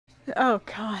Oh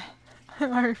god. I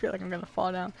already feel like I'm gonna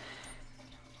fall down.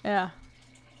 Yeah.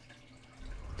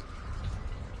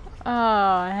 Oh,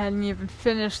 I hadn't even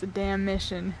finished the damn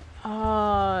mission.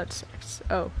 Oh, it sucks.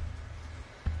 Oh.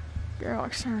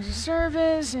 FIREHAWK terms of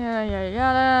service, yada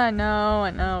yada, I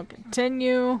know.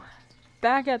 Continue.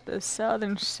 Back at the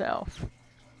southern shelf.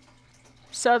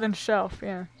 Southern shelf,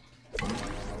 yeah.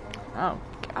 Oh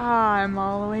god, I'm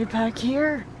all the way back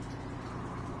here.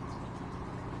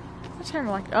 What time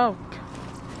like oh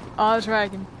that's right, I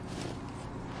can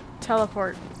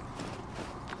teleport.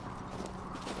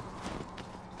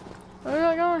 Where am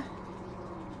I going?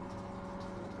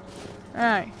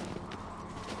 Alright.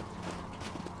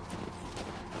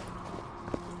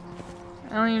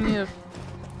 I don't even need a...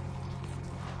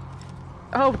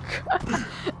 Oh god!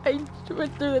 I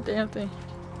went through the damn thing.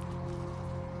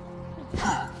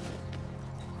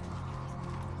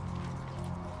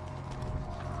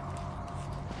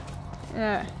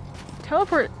 Yeah.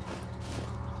 Teleport.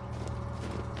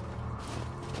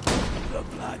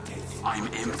 I'm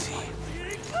empty.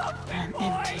 I'm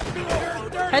empty.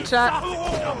 Headshot.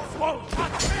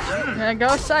 Yeah,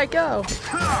 go psycho.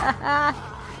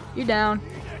 You down.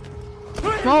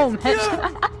 Boom,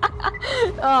 headshot.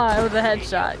 Oh, it was a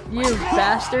headshot. You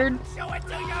bastard.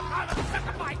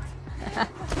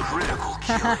 Critical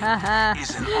killing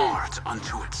is an art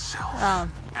unto itself.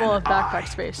 Full of backpack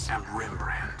space. And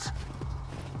Rembrandt.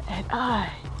 And I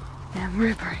am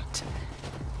Rembrandt.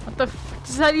 What the f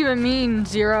does that even mean,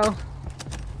 Zero?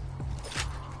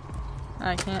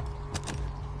 I can't.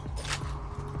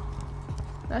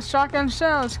 That's shotgun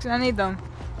shells, because I need them.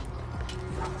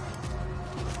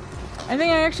 I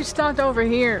think I actually stopped over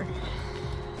here.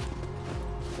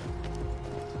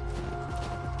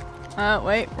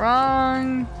 Wait,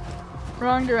 wrong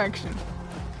direction.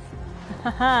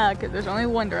 Haha, because there's only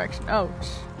one direction. Oh,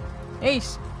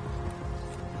 ace.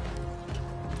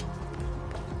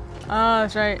 Oh,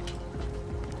 that's right.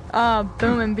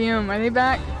 Boom and Boom. Are they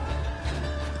back?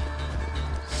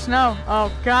 Snow.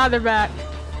 Oh god, they're back.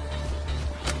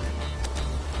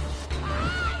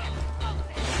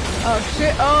 Oh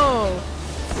shit. Oh.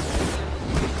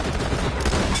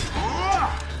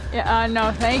 Yeah,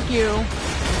 no, thank you.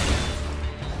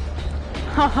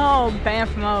 Oh,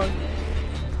 Bamf mode.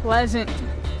 Pleasant.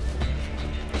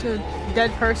 To a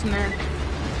dead person there.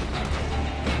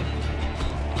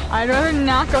 I'd rather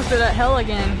not go through that hell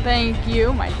again. Thank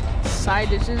you, my side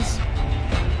dishes.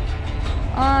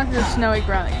 On to the snowy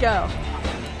ground. Go.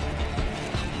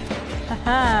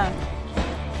 Haha.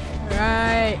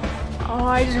 Right. Oh,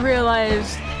 I just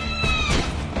realized.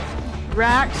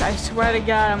 Rax, I swear to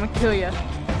God, I'm gonna kill you.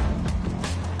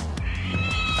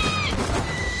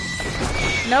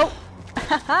 Nope.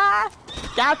 Haha.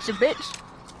 Gotcha, bitch.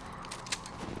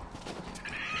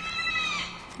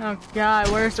 Oh God,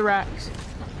 where's the Rax?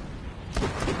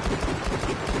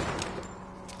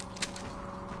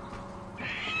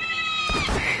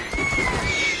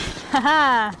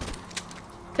 Haha!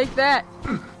 Take that!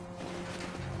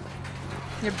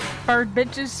 You bird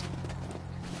bitches!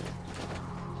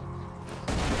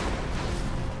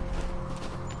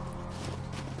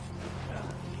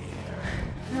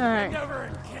 Alright.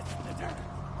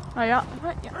 Oh, yeah.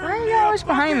 What? Why are you always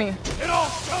behind me?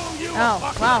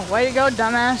 Oh, wow. Way to go,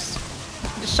 dumbass.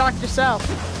 You just shocked yourself.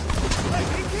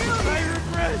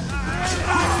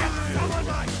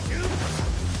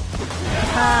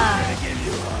 Ah.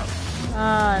 Oh,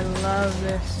 I love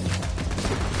this.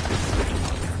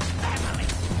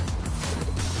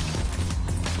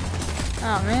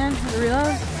 Oh man, have to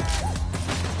reload.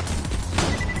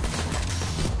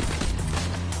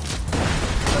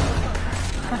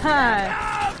 Haha.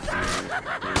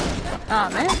 Oh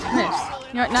man, missed.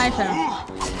 You know what, knife him.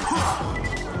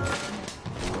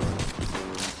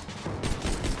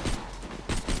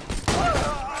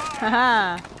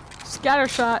 Haha. Scatter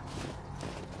shot.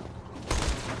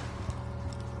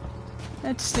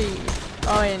 Let's see.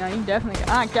 Oh yeah, no, you definitely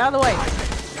got. Get out of the way.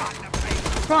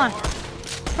 Come on.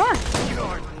 Come on.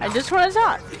 I just want to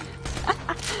talk.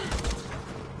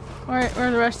 Where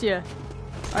are the rest of you?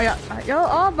 Oh yeah, you're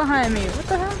all behind me. What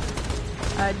the hell?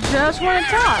 I just want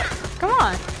to talk. Come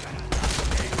on.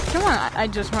 Come on. I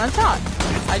just want to talk.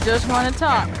 I just want to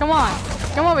talk. Come on.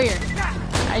 Come over here.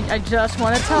 I just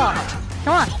want to talk.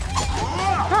 Come on.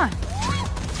 Come on.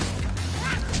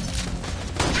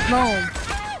 Boom.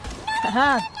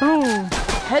 Haha, boom.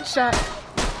 Headshot.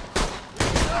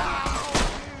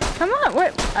 Come on,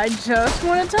 wait. I just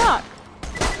want to talk.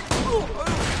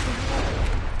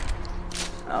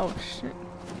 Oh, shit.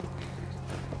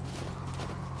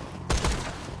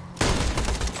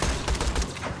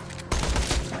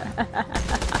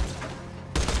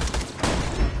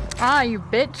 Ah, you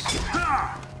bitch.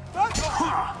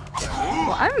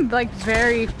 Well, I'm like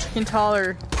very fucking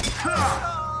taller.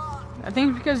 I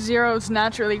think because Zero's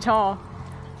naturally tall.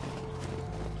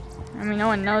 I mean, no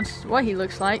one knows what he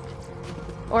looks like.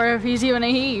 Or if he's even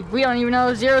a he. We don't even know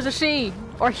if Zero's a she.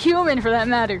 Or human for that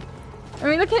matter. I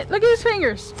mean, look at his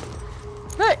fingers.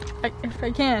 Look, if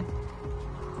I can.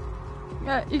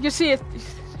 You can see it.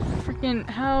 Freaking,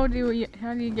 how do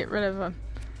you get rid of him?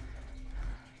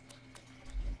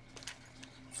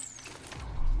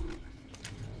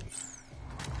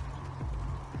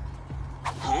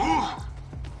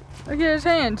 Look at his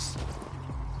hands.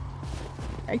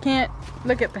 I can't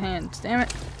look at the hands, damn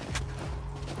it.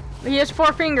 He has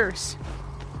 4 fingers.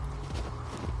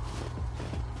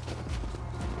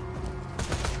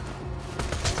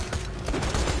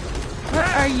 What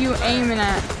are you aiming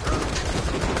at?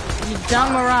 You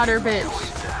dumb marauder bitch.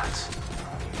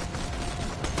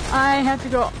 I have to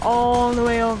go all the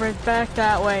way over back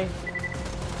that way.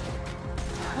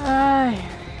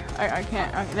 I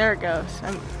can't. Okay, there it goes.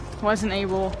 I wasn't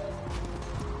able.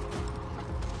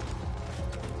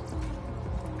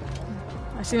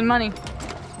 I see the money.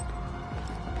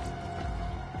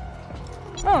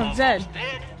 Oh, Zed.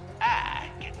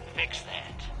 I can fix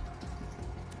that.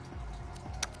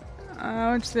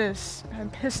 What's this? A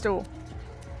pistol.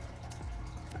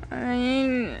 I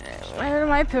mean, where are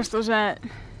my pistols at?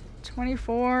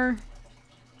 24,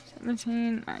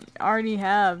 17. I already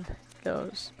have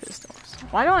those pistols.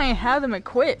 Why don't I have them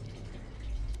equipped?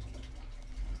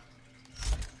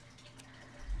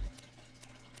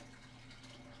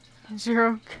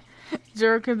 Zero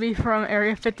could be from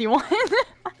Area 51.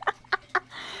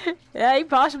 Yeah, he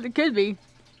possibly could be.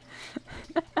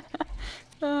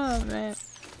 Oh man.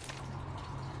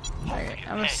 Alright,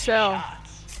 I'm gonna sell.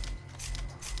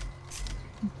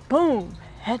 Boom!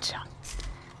 Headshot.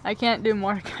 I can't do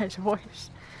Mordecai's voice.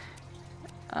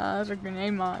 Those are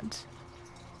grenade mods.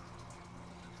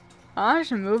 I'm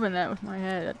actually moving that with my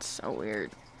head. That's so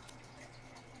weird.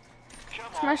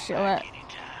 Where's my shield at?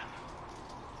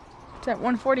 It's at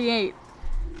 148.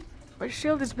 But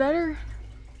shield is better?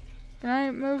 Can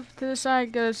I move to the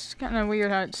side? Cause it's kind of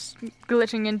weird how it's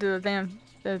glitching into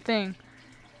the thing.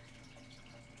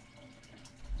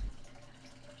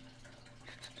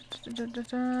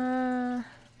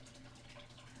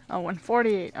 Oh,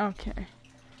 148. Okay.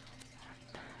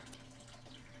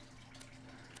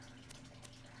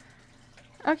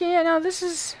 Okay, yeah, no, this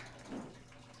is...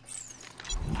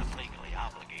 I'm legally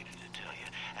obligated to tell you,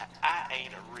 I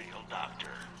ain't a real doctor.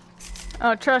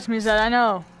 Oh, trust me, Zed, I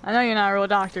know. I know you're not a real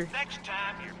doctor. Next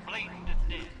time you're bleeding to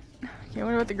death. Okay,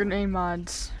 what about the grenade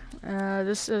mods?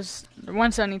 This is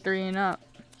 173 and up.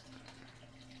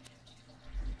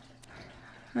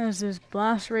 There's this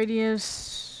blast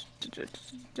radius.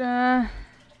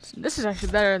 This is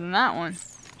actually better than that one.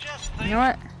 You know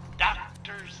what?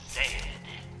 Dr. Zed.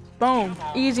 Boom.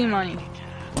 Easy money.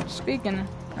 Speaking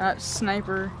of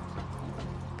sniper.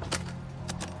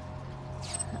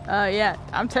 Yeah,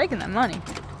 I'm taking that money.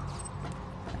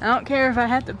 I don't care if I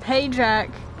have to pay Jack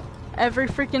every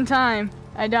freaking time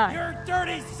I die. You're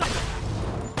dirty son.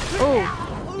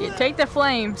 Oh, you take the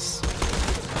flames.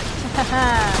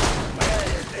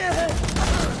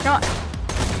 Come on.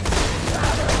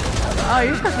 Oh,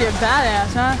 you're supposed to be a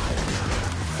badass, huh?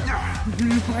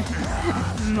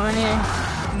 Money.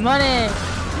 Money.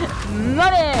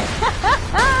 Money.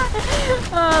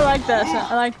 Oh, I like that.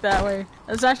 I like that way.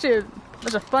 That's actually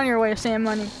that's a funnier way of saying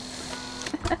money.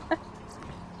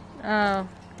 Oh,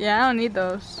 yeah, I don't need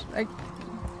those. I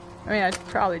mean, I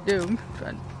probably do,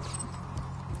 but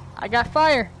I got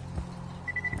fire.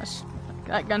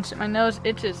 That gun shit, my nose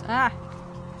itches. Ah.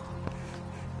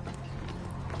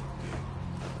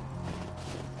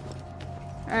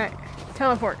 Alright,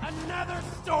 teleport. Another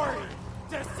story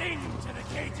to sing to the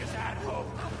cages at home.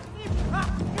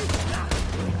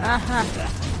 Uh-huh.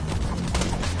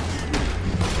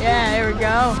 Yeah, there we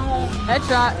go.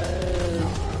 Headshot.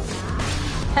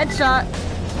 Headshot.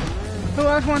 Who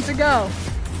else wants to go?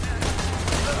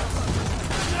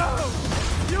 No!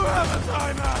 You have a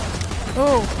timeout!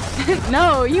 Oh,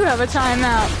 no, you have a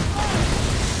timeout.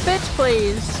 Bitch,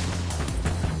 please.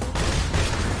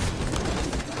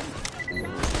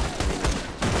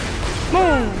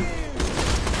 Boom.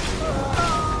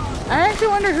 I actually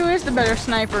wonder who is the better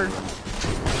sniper.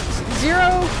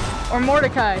 Zero or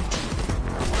Mordecai?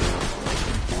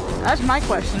 That's my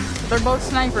question. They're both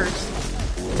snipers.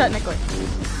 Technically.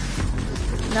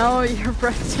 No, you're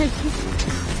breathtaking.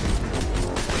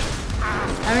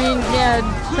 I mean, yeah,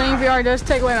 playing VR does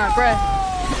take away my breath.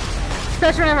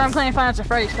 Especially whenever I'm playing Five Nights at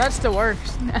Freddy's. That's the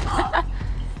worst.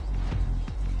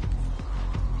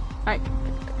 Alright.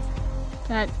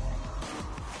 That.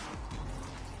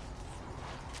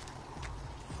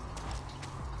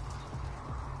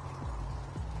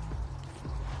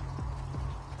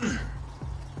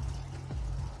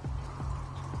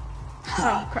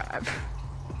 Oh crap.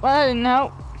 Well, I didn't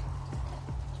know.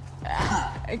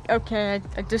 Okay,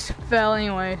 I just fell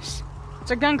anyways.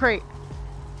 It's a gun crate.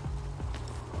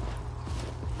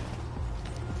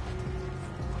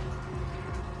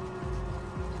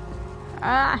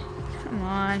 Ah, come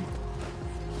on.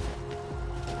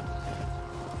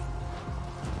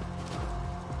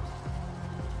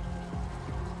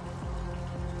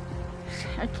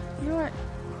 You know what?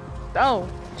 Oh,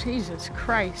 Jesus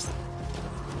Christ.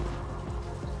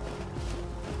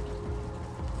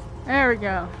 There we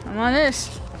go. I'm on this.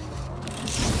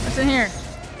 What's in here?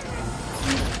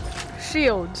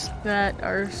 Shields that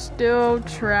are still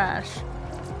trash.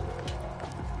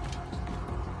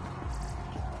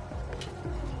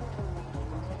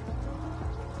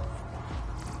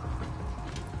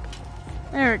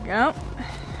 There we go.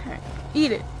 Right,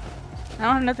 eat it. I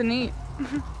don't have nothing to eat.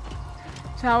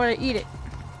 So how would I eat it?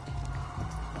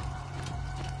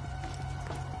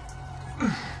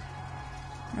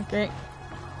 Okay.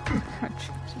 Oh,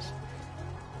 Jesus.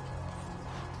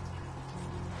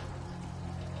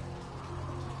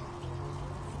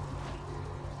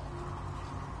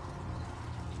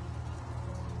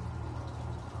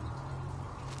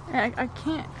 I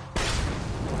can't.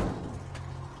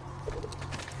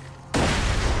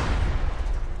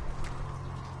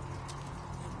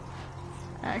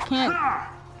 I can't.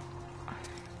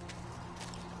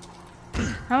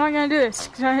 How am I gonna do this?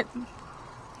 'Cause I hit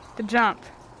the jump.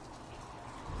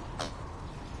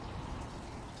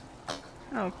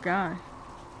 Oh god.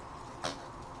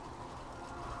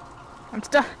 I'm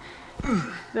stuck.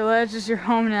 The ledge is your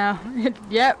home now.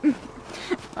 Yep.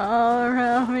 All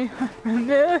around me,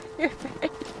 familiar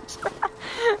face.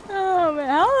 Oh man,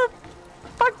 how the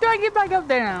fuck do I get back up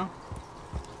there now?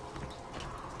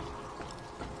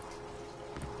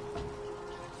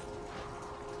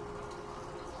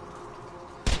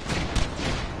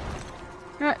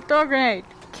 Throw a grenade.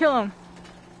 Kill him.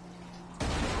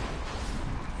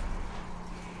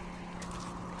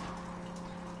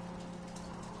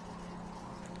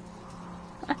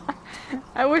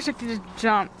 I wish I could just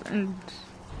jump and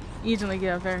easily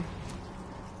get up there.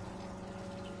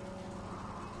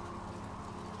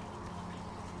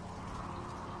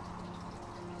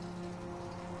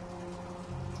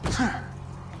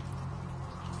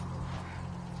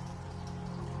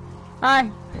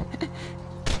 Hi.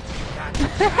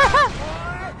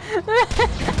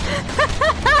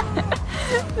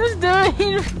 This dude, he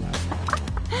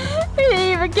didn't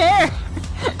even care.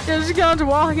 Just comes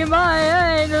walking by.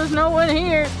 Hey, there's no one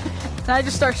here. And I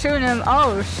just start shooting him.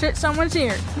 Oh shit, someone's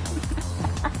here.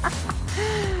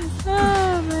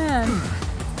 Oh man.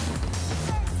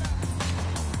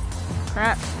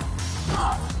 Crap.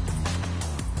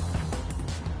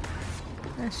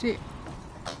 Let's see.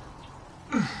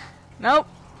 Nope.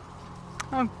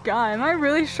 Oh god, am I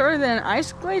really shorter than an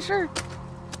ice glacier?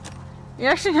 You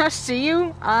actually not see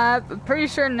you? I'm pretty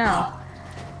sure no.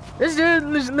 This dude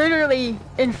was literally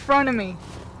in front of me.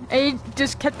 And he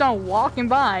just kept on walking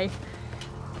by.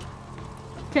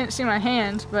 Couldn't see my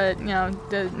hands, but you know,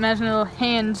 imagine little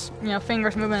hands, you know,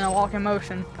 fingers moving in a walking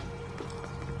motion.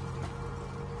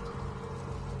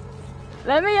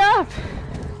 Let me up!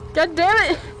 God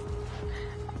damn it!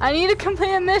 I need to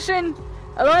complete a mission,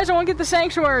 otherwise I won't get the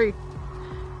sanctuary.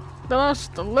 Thus,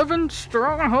 the living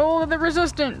stronghold of the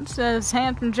resistance, as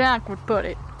Handsome Jack would put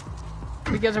it.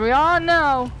 Because we all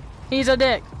know he's a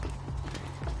dick.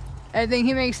 I think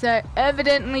he makes that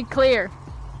evidently clear.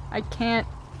 I can't.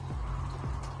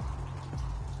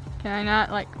 Can I not,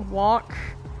 like, walk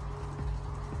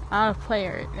out of play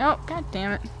area? Oh, god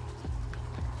damn it.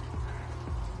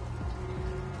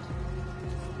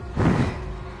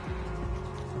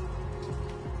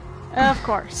 Of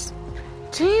course.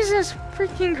 Jesus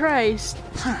freaking Christ.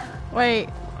 Wait,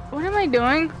 what am I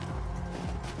doing?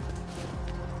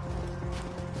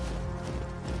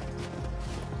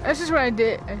 This is what I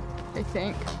did, I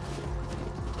think.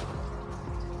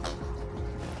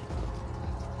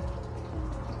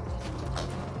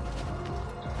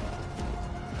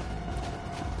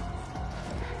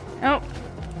 Nope.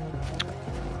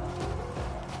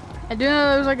 I do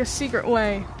know there's like a secret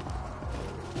way.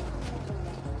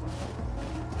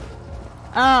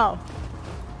 Oh.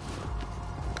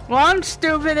 Well, I'm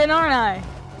stupid then, aren't I?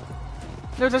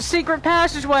 There's a secret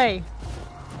passageway.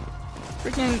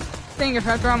 Freaking thing is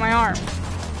wrapped around my arm.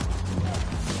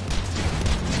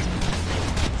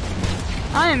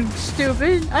 I'm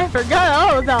stupid. I forgot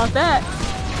all about that.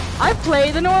 I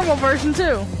play the normal version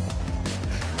too.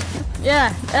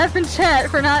 Yeah, F in chat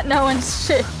for not knowing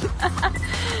shit.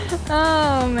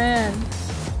 Oh man.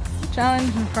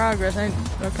 Challenge in progress.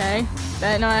 Okay.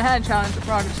 No, I had challenge in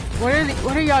progress.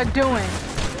 What are y'all doing?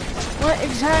 What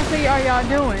exactly are y'all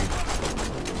doing?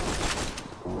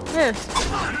 This.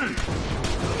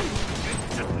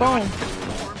 Boom.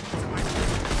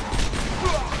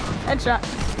 Headshot.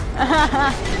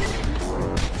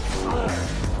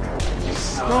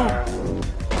 Boom.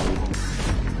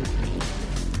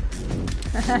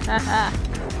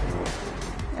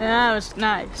 That was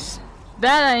nice.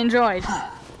 That I enjoyed.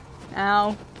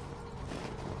 Ow.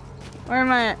 Where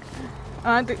am I at?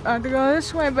 I have to go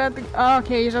this way, but oh,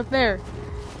 okay, he's up there.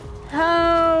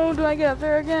 How do I get up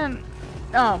there again?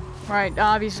 Oh, right,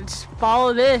 obviously, just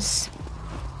follow this.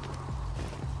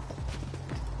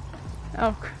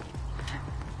 Oh.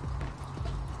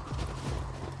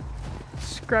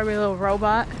 Scrubby little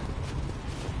robot.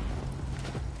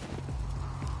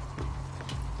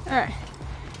 Alright.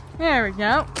 There we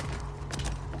go.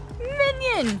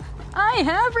 Minion! I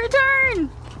have returned!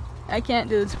 I can't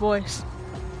do this voice.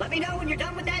 Let me know when you're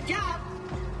done with that job.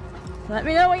 Let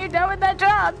me know when you're done with that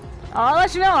job. I'll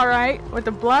let you know, alright? With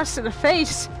the blast to the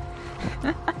face.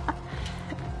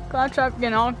 Claptrap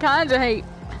getting all kinds of hate.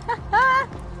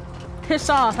 Piss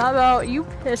off. How about you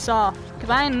piss off? Because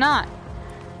I am not.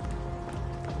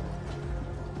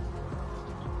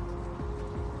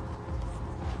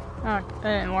 Oh,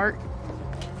 that didn't work.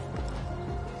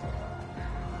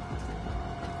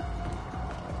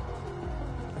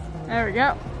 There we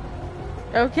go.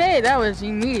 Okay, that was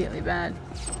immediately bad.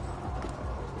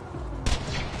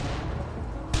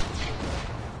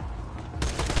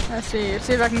 Let's see if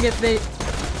I can get the...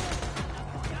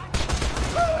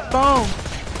 Boom!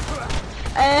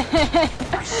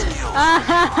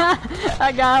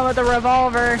 I got him with a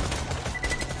revolver.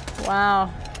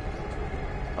 Wow.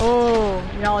 Oh,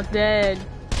 y'all are dead.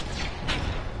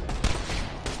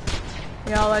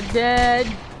 Y'all are dead.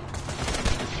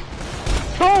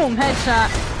 Boom! Headshot.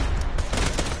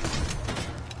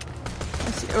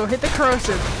 Let's see. Oh, hit the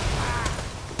corrosive.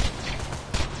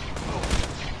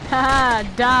 Haha,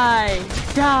 die.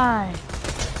 Die.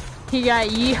 He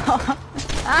got ye.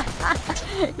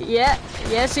 Yeah,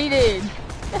 yes he did.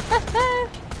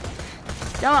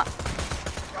 Come on.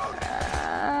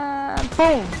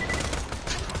 Boom.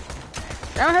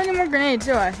 I don't have any more grenades,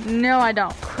 do I? No, I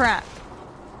don't. Crap.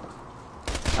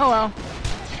 Oh well.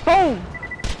 Boom.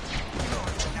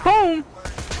 Boom.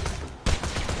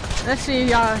 Let's see if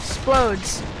y'all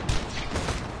explodes.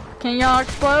 Can y'all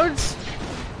explodes?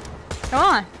 Come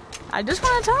on. I just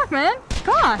want to talk, man.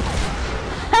 Come on.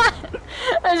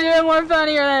 That's even more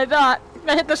funnier than I thought.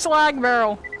 I hit the slag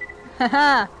barrel.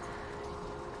 Haha.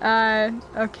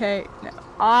 Okay.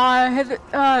 I hit the...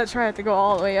 Oh, that's right. I have to go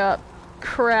all the way up.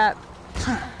 Crap.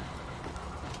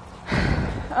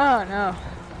 Oh, no.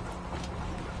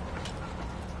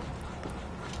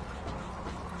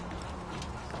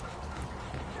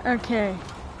 Okay.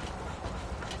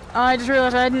 I just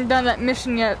realized I hadn't done that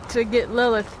mission yet to get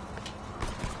Lilith.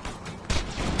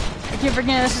 I keep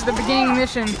forgetting this is the beginning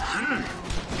mission.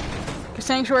 Cause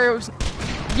Sanctuary was...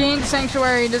 Getting to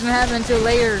Sanctuary doesn't happen until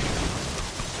later.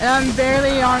 And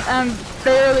I'm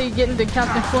barely getting to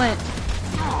Captain Flint.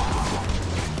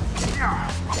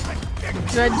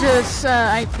 So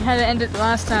I had to end it the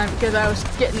last time because I was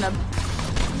getting a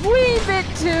wee bit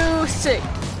too sick.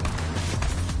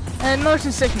 And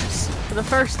motion sickness for the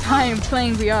first time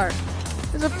playing VR.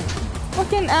 There's a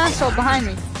fucking asshole behind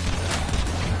me.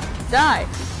 Die.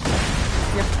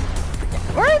 Yep.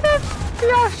 Where the f*** are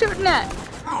y'all shooting at?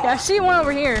 Yeah, I see one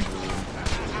over here.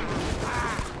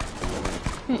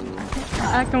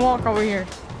 I can walk over here.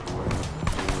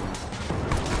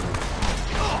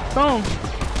 Boom.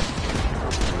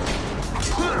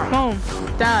 Boom.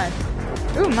 Die.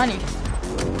 Ooh, money.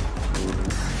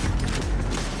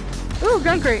 Ooh,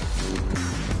 gun crate.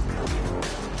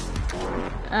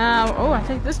 Oh, I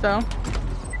take this though.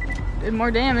 Did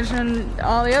more damage than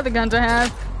all the other guns I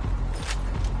have.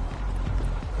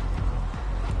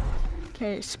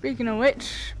 Okay, speaking of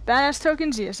which, badass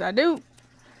tokens, yes I do.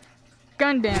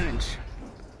 Gun damage.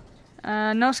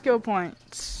 No skill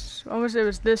points. What was it? It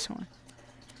was this one.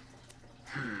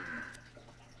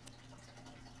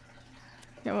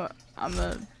 Yeah, well, I'm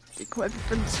gonna equip it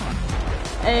for this one.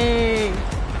 Hey.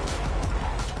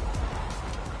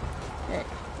 Okay.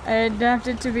 I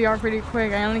adapted to VR pretty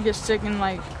quick. I only get sick in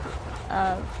like,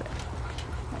 I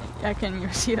can't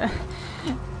even see that.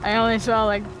 I only saw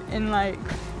like in like,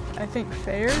 I think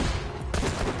fair.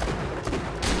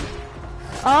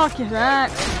 Oh, look at that!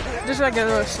 Just like a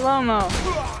little slow-mo.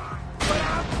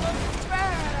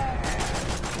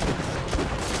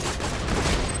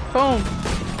 Boom.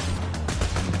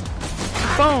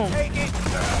 Boom.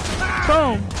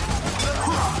 Boom.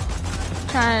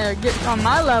 Trying to get on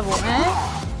my level, man.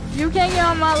 You can't get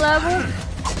on my level.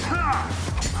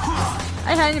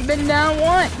 I hadn't been down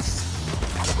once.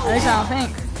 At least I don't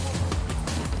think.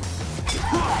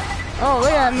 Oh,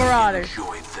 look at that Marauder.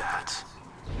 Enjoyed that.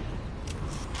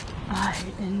 I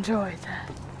enjoyed that.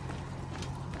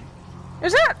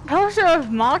 Is that a poster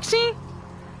of Moxie?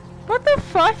 What the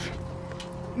fuck?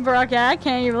 Bro, okay, I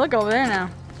can't even look over there now.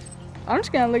 I'm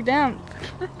just gonna look down.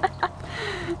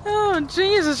 Oh,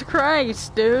 Jesus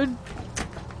Christ, dude.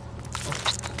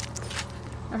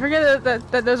 I forget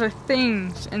that those are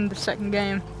things in the second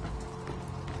game.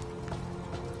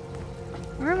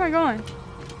 Where am I going?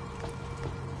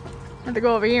 I have to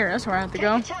go over here. That's where I have to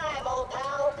go. Take your time, old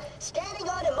pal. Standing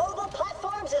on immobile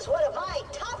platforms is one of my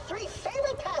top 3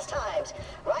 favorite pastimes.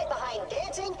 Right behind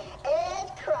dancing and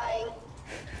crying.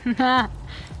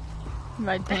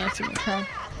 By dancing and crying.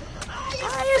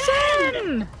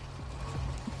 Ayusin!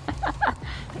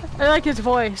 I like his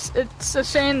voice. It's a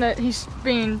shame that he's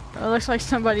being. It looks like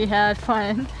somebody had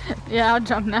fun. Yeah, I'll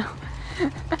jump now.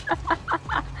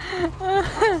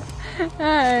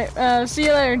 Alright, see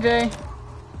you later, Jay.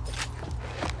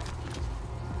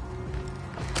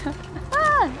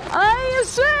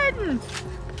 Ayusin!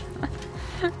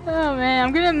 Oh man,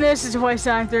 I'm gonna miss his voice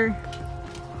actor.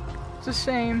 It's a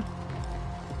shame.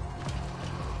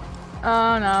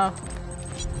 Oh no.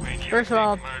 First of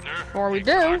all, before we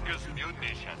do,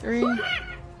 3,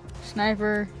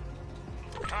 sniper,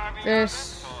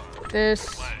 this,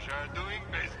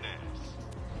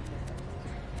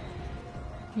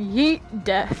 yeet,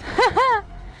 death.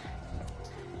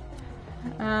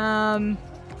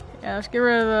 Yeah, let's get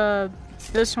rid of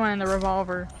this one and the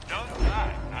revolver.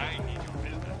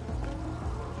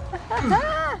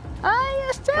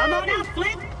 Come on out,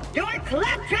 Flint! Your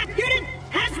claptrap unit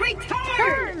has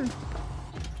returned!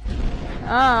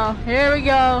 Oh, here we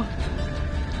go.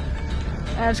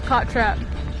 That's claptrap.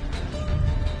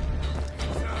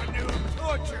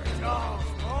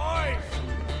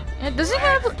 Yeah, does he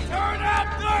have Turn up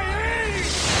the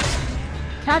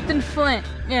heat! Captain Flint?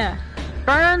 Yeah.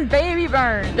 Burn, baby,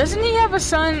 burn. Doesn't he have a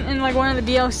son in like one of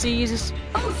the DLCs?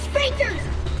 Oh, speakers!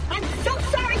 I'm so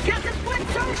sorry, Captain Flint,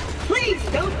 sir! Please,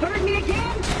 don't burn me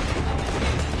again!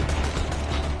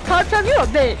 Claptrap, you a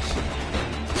bitch.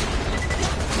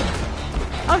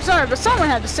 I'm sorry, but someone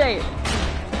had to say it.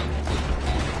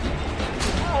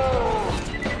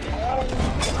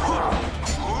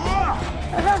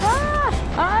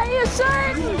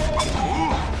 Ayusin!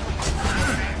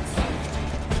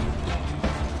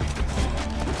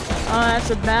 Oh, that's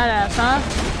a badass, huh?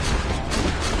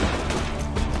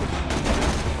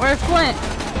 Where's Flint?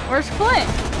 Where's Flint?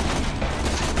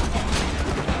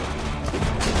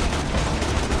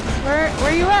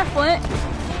 Where you at, Flint?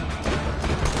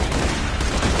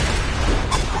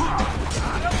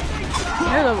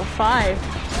 You're level 5.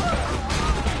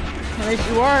 At least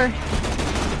you are.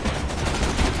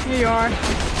 Here you are.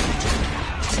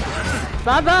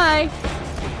 Bye-bye.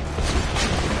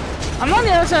 I'm on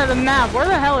the other side of the map. Where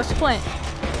the hell is Flint?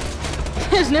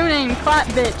 His new name, Clap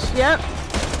Bitch. Yep.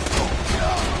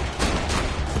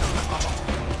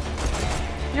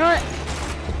 You know what?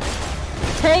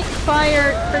 Take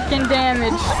fire freaking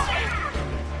damage.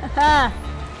 Haha.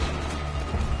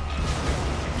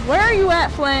 Where are you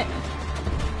at, Flint?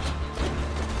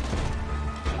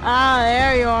 Ah,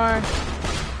 there you are.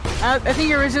 I think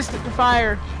you're resistant to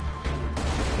fire.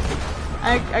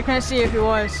 I couldn't see if he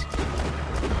was.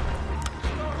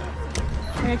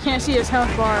 I can't see his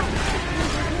health bar.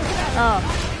 Oh,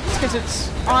 it's because it's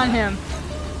on him.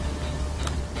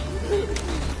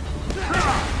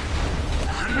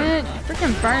 Man,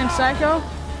 freaking burning psycho.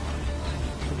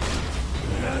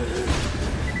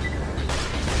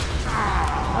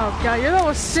 Oh god, you're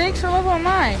level 6? What level am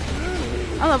I?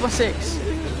 I'm level 6.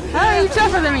 How are you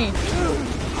tougher than me?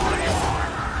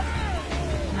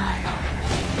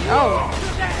 Oh.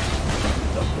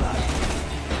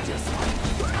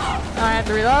 I have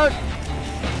to reload.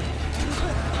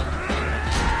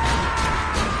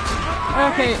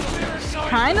 Okay.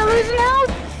 Kinda losing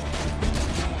health?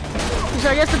 So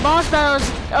I guess the boss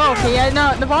battles... Oh, okay, yeah,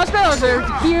 no, the boss battles are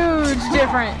a huge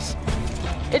difference.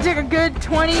 It took a good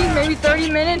 20, maybe 30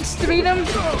 minutes to beat them.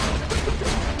 Look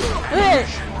at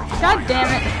this. God damn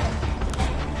it.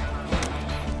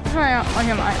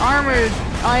 Okay, my armor...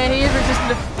 Oh yeah, he is resistant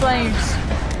to flames.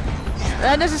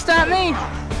 That doesn't stop me.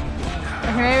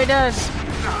 Okay, maybe it does.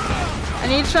 I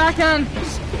need shotgun.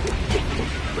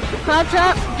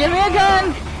 Claptrap, give me a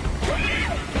gun.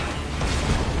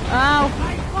 Ow.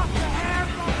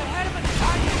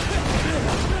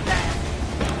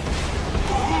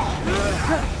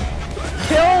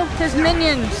 his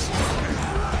minions.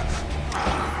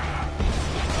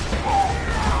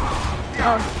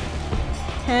 Oh.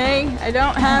 Okay, I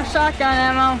don't have shotgun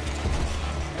ammo.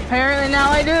 Apparently now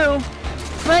I do.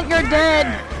 Flint, you're dead.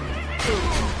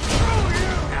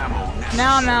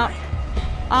 Now I'm out.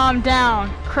 I'm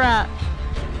down. Crap.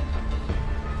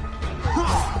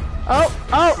 Oh,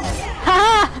 oh.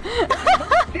 Ha!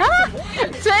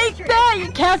 Take that,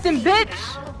 you captain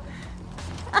bitch.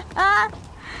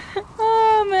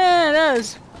 Oh man, that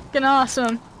was fucking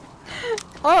awesome.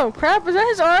 Oh crap, was that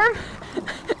his arm?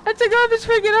 I took off his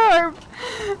freaking arm.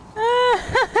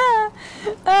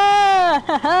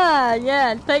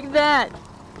 Yeah, take that.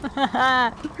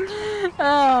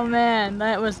 Oh man,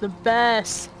 that was the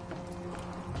best.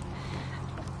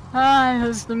 It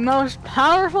was the most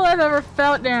powerful I've ever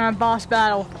felt during a boss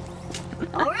battle.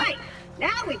 Alright,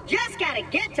 now we just gotta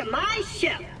get to my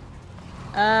ship.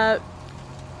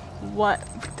 What?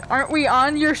 Aren't we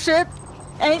on your ship?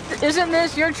 Isn't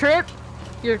this your trip?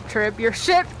 Your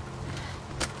ship?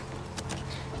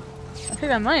 I'll take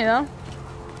that money though.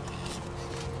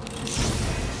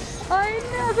 I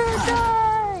never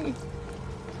die!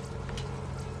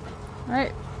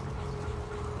 Right.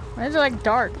 Why is it like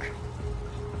dark?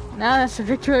 Now that's a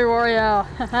victory royale.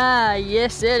 Haha,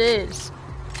 yes it is.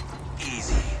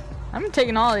 Easy. I'm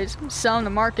taking all these. I'm selling to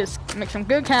Marcus. Make some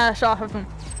good cash off of them.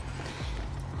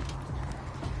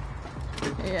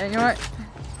 Yeah, you know what?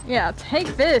 Yeah, I'll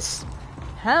take this.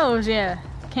 Hells yeah.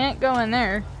 Can't go in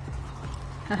there.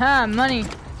 Haha, money.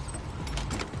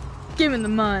 Give me the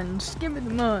muns. Give me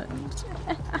the muns.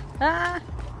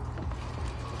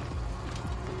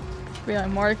 Be like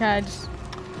Mordecai just...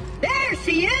 There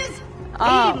she is!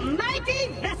 Oh. The mighty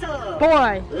vessel!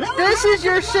 Boy, Lower this is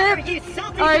your water, ship? you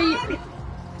salty Are dog! you...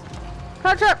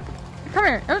 Claptrap, come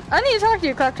here. I need to talk to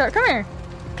you, Claptrap. Come here.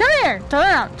 Come here. Turn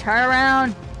around. Turn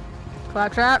around.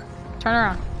 Claptrap, turn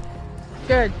around.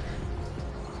 Good.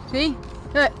 See?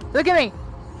 Look at me.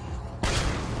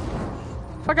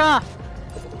 Fuck off.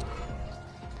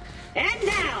 And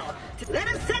now, let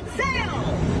us set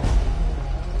sail!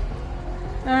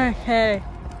 Okay.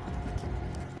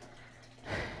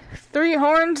 Three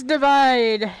horns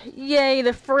divide. Yay,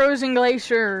 the frozen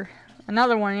glacier.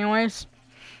 Another one, anyways.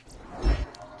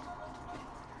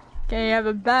 Okay, you have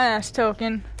a badass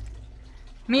token.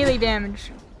 Melee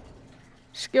damage.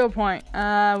 Skill point.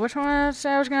 Which one I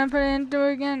said I was gonna put into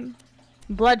it again?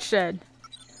 Bloodshed.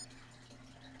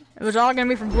 It was all gonna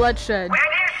be for bloodshed. We're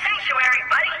near sanctuary,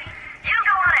 buddy. You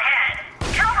go on ahead.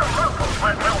 Tell the locals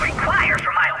what we'll require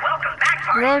for my welcome back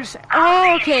party.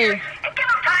 Oh, okay. And give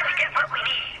them time to get what we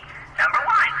need. Number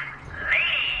 1,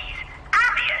 ladies.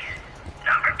 Obvious.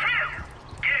 Number 2,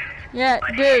 dudes. Yeah,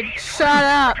 But dude, hey, shut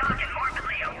up. We're talking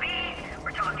morbidly obese.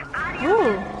 We're talking body Ooh.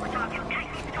 odor. We're talking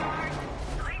acne scars.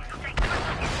 The ladies will take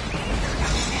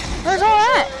Where's all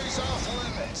that? Sanctuary's off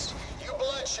limits. You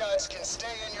bloodshots can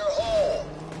stay in your hole.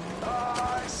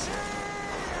 I see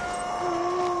you.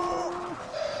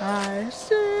 I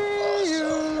see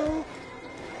you.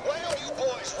 Why don't you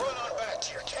boys run on back to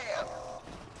your camp?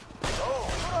 Oh,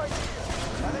 good idea.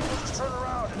 I think we'll just turn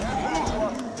around and head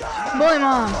back to Bully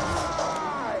mom.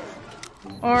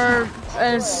 Or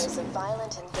as Is a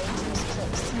violent and dangerous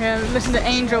place. yeah, listen to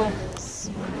Angel.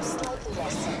 Slightly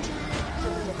less safe.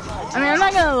 You'll need a car. I mean, I'm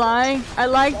not gonna lie. I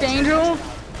liked Angel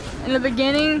in the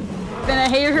beginning, then I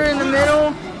hated her in the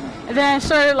middle, and then I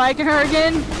started liking her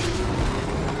again.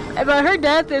 But her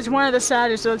death is one of the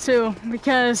saddest though too,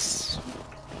 because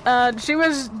she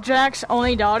was Jack's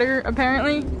only daughter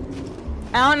apparently.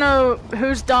 I don't know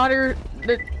whose daughter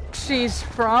that she's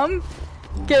from,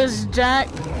 because Jack,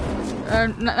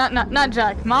 not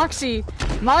Jack, Moxie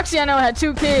I know had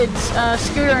 2 kids,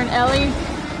 Scooter and Ellie,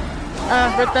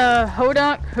 with the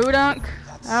Hodunk,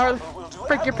 however the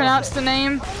frick you pronounce the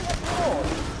name.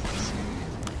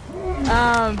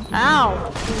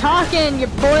 Ow. Talking, you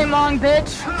bully mong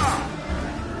bitch.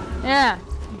 Yeah,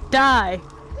 die.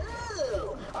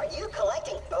 Ooh, are you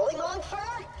collecting bullymong fur?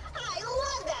 I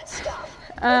love that stuff.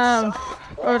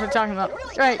 What was I talking about?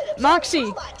 Right,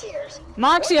 Moxie.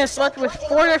 Moxie has slept with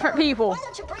 4 different people.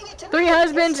 3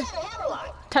 husbands,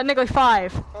 technically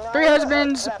 5. 3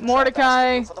 husbands,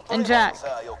 Mordecai, and Jack.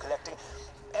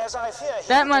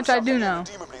 That much I do know.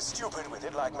 Stupid with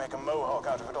it, like make a mohawk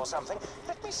out of it or something.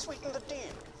 Let me sweeten the deal.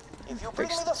 If you bring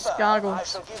me the fur, Goggles. I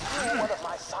shall give you one of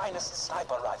my finest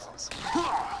sniper rifles.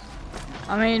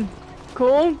 I mean,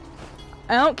 cool.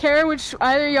 I don't care which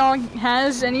either y'all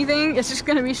has anything. It's just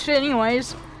gonna be shit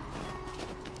anyways.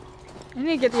 I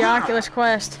need to get the Oculus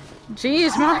Quest.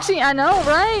 Jeez, Moxie, I know,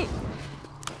 right?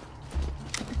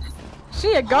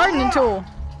 She a gardening tool.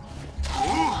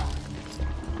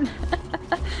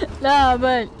 No,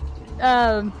 but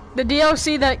the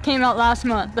DLC that came out last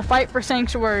month, the Fight for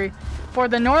Sanctuary, for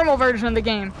the normal version of the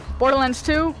game, Borderlands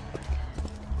 2.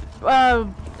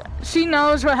 She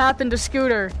knows what happened to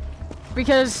Scooter,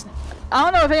 because I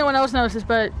don't know if anyone else knows this,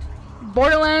 but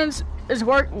Borderlands was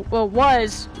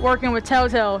working with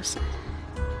Telltale's.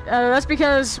 That's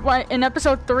because in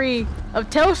episode 3 of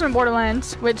Tales from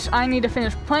Borderlands, which I need to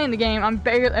finish playing the game, I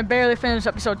barely finished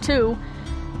episode 2,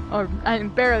 or I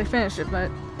didn't barely finish it,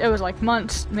 but it was like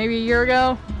months, maybe a year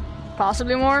ago,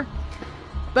 possibly more.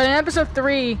 But in episode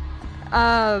 3,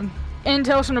 in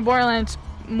Tales from the Borderlands,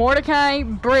 Mordecai,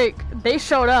 Brick, they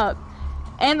showed up,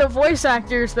 and the voice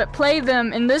actors that played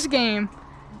them in this game,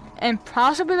 and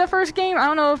possibly the first game, I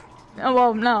don't know if,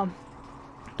 no,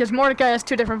 because Mordecai has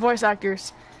 2 different voice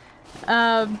actors.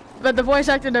 But the voice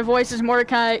actor that voices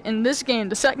Mordecai in this game,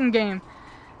 the second game,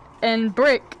 and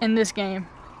Brick in this game,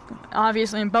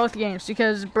 obviously in both games,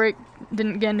 because Brick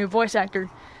didn't get a new voice actor.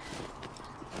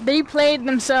 They played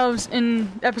themselves in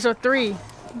episode 3,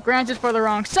 granted for the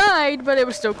wrong side, but it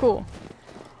was still cool.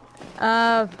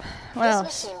 What else?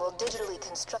 This machine will digitally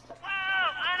construct.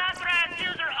 Whoa, unauthorized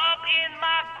user up in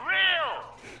my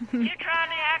grill. You trying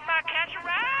to hack my catch a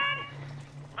ride?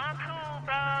 Uncool,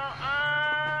 bro,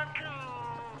 uncool.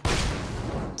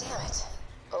 Damn it.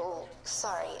 Oh,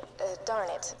 sorry. Darn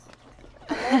it.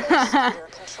 Another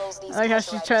controls these I like how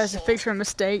she catch-a-ride tries to machines. fix her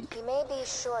mistake. He may be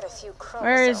short a few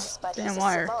Where is chromosomes, but damn he's a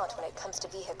wire? savant when it comes to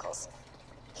vehicles.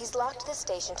 He's locked the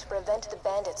station to prevent the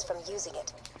bandits from using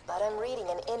it, but I'm reading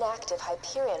an inactive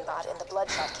Hyperion bot in the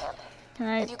Bloodshot camp. Can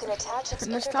I If you can attach its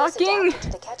finish interface talking? adapter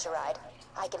to the catch-a-ride,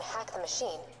 I can hack the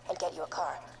machine and get you a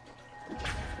car.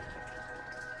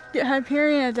 Get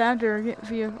Hyperion adapter, get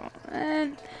vehicle.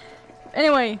 And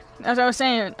anyway, as I was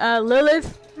saying,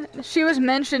 Lilith, she was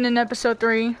mentioned in episode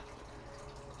 3.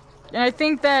 And I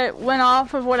think that went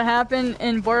off of what happened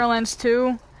in Borderlands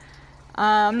 2.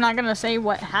 I'm not gonna say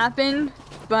what happened,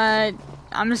 but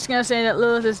I'm just gonna say that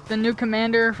Lilith is the new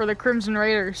commander for the Crimson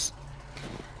Raiders.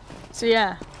 So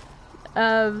yeah.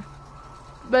 But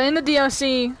in the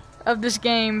DLC of this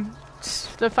game,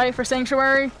 the Fight for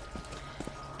Sanctuary,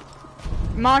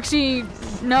 Moxie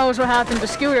knows what happened to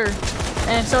Scooter,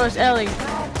 and so does Ellie.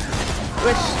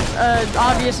 Which,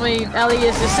 obviously, Ellie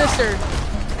is his sister.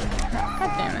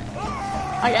 God damn it.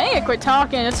 I need to quit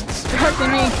talking, it's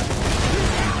distracting me.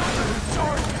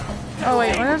 Oh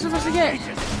wait, what am I supposed to get?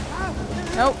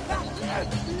 Nope.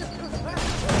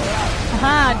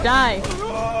 Haha, die.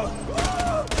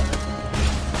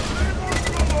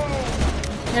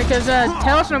 Yeah, because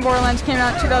Tales from Borderlands came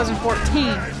out in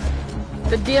 2014.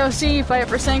 The DLC, Fight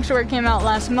for Sanctuary, came out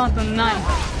last month on the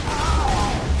 9th.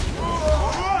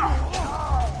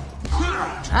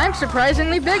 I'm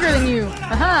surprisingly bigger than you.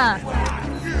 Haha.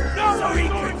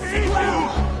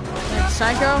 Like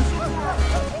Psycho.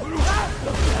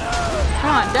 Come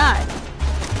on, die.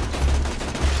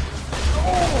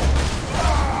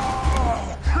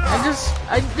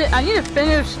 I need to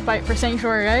finish Fight for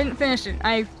Sanctuary. I didn't finish it.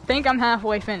 I think I'm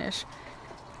halfway finished.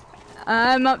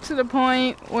 I'm up to the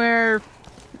point where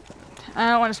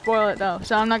I don't want to spoil it though,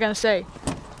 so I'm not gonna say.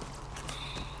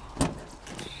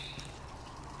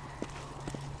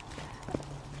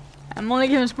 I'm only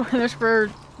giving spoilers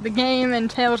for the game and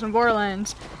Tales from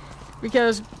Borderlands,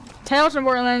 because Tales from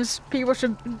Borderlands, people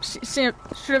should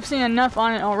have seen enough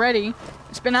on it already.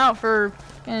 It's been out for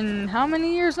in how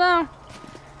many years now?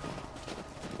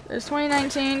 It's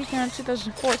 2019,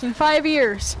 2014, 5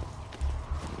 years.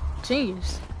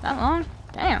 Jeez, that long?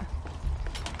 Damn.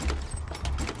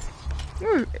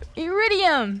 Ooh,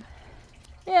 iridium!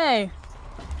 Yay.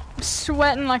 I'm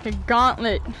sweating like a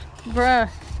gauntlet. Bruh.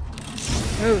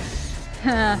 Oof.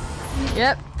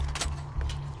 Yep.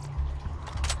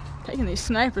 Taking these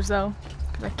snipers though,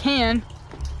 because I can.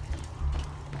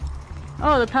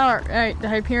 Oh, the power, right, the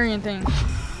Hyperion thing.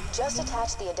 Just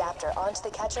attach the adapter onto the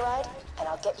catch-a-ride, and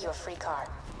I'll get you a free car.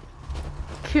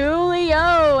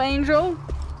 Coolio, Angel.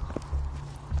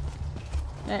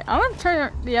 Okay, I'm gonna turn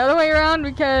it the other way around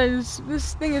because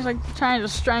this thing is like trying to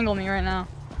strangle me right now.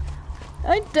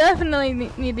 I definitely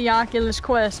need the Oculus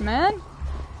Quest, man.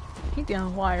 I hate the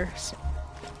wires.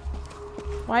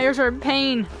 Wires are a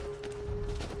pain.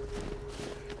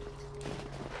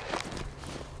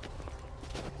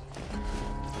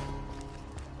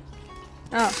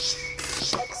 Oh.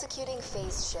 Executing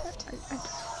phase shift.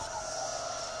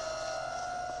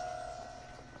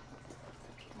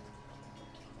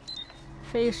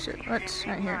 Phase shift. What's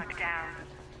right here?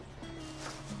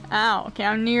 Ow. Okay,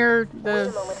 I'm near Wait a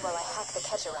the. moment while I hack the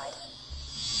catch-a-ride.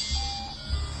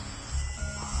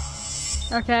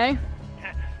 Okay.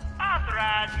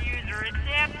 Authorized user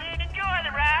accepted. Enjoy enjoy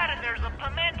the ride, and there's a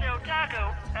pimento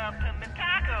taco.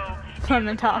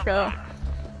 Pimentaco.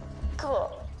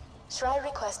 Cool. Try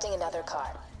requesting another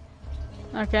car.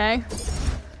 Okay.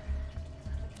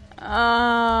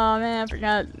 Oh man, I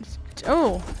forgot.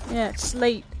 Oh, yeah, it's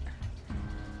Slate.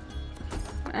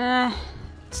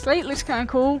 Slate looks kind of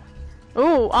cool.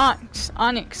 Oh,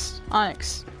 Onyx.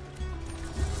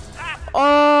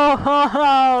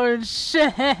 Oh,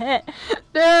 shit.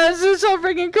 This is so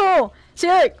freaking cool. See,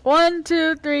 look. 1,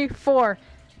 2, 3, 4.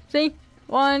 See?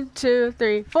 1, 2,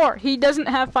 3, 4. He doesn't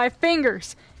have 5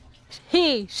 fingers.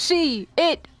 He, she,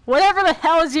 it, whatever the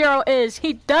hell Zero is,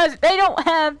 they don't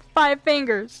have 5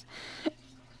 fingers.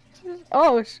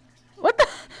 Oh, what the?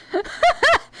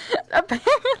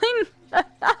 Apparently not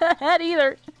a head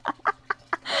either.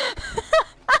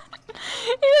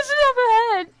 He doesn't have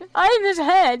a head. I'm his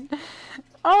head.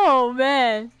 Oh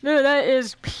man, dude, that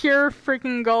is pure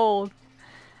freaking gold.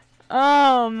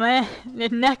 Oh man, the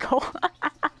Neckle.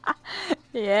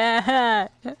 Yeah.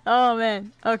 Oh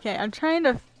man. Okay, I'm trying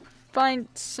to find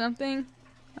something.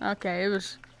 Okay, it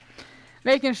was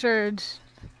making sure it's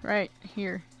right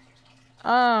here.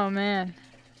 Oh man.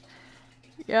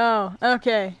 Yo,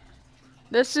 okay.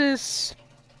 This is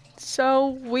so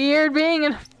weird being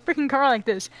in a freaking car like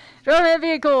this. Drove that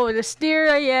vehicle with a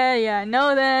steer, yeah, I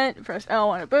know that. Press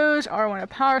L1 to boost, R1 to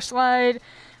power slide,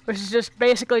 which is just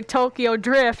basically Tokyo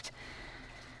Drift.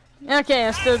 Okay,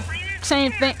 it's the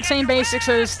same thing, same basics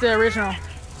as the original.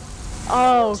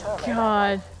 Oh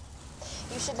god.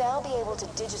 You should now be able to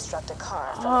digistruct a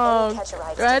car from any Oh, catch a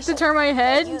ride do I have to turn my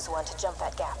head? Use one to jump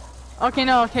that gap. Okay,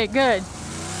 no, okay, good.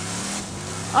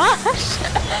 Oh,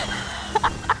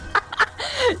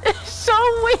 it's so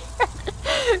weird,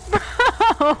 bro.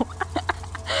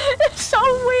 It's so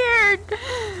weird.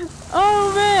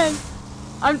 Oh man,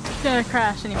 I'm gonna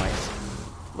crash anyways.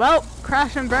 Well,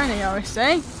 crash and burn, they always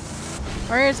say.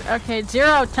 Where is? Okay,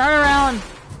 Zero, turn around.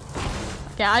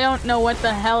 Okay, I don't know what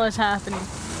the hell is happening.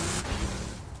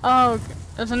 Oh,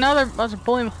 there's a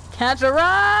bully. Catch a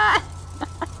ride.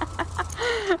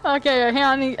 Okay, hang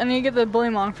on, I need to get the bully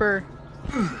mong for.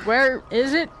 Where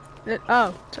is it?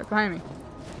 Oh, it's right behind me.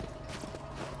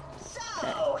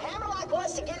 So, Hammerlock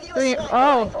wants to give you a sniper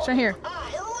Oh, rifle. it's right here. I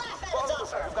laugh at its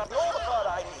offer.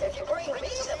 If you bring me the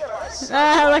first,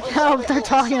 I like how they're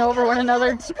talking over one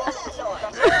another. screw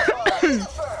that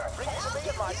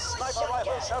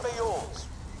noise.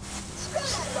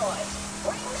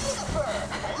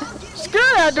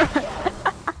 Screw that noise.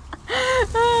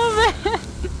 Oh man,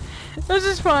 this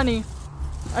is funny.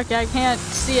 Okay, I can't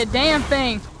see a damn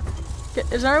thing.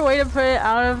 Is there a way to put it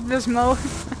out of this mode?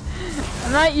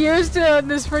 I'm not used to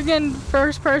this freaking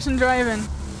first person driving.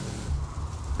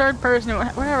 Third person,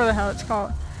 whatever the hell it's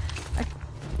called.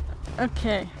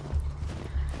 Okay.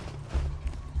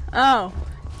 Oh,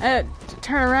 I had to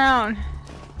turn around.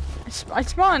 I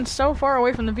spawned so far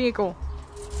away from the vehicle.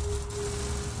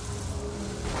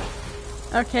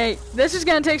 Okay, this is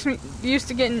gonna take me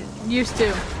getting used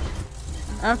to.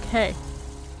 Okay.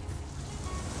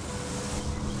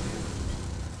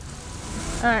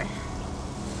 Alright.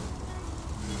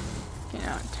 Okay,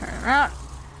 now turn around.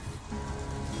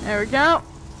 There we go.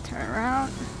 Turn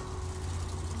around.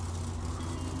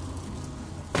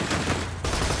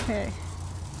 Okay.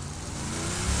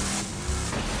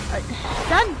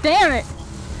 God damn it!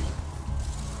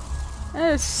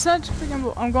 That is such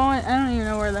freaking. I don't even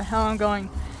know where the hell I'm going.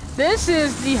 This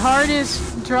is the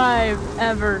hardest drive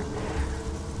ever.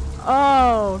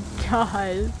 Oh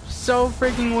god, so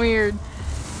freaking weird.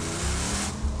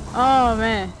 Oh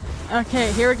man.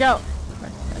 Okay, here we go.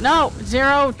 No,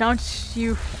 Zero, don't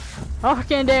you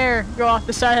fucking dare go off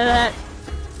the side of that.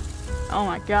 Oh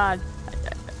my god.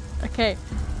 Okay.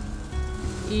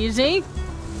 Easy.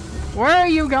 Where are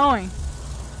you going?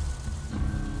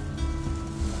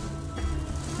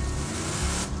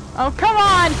 Oh, come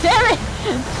on, damn it!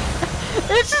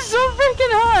 This is so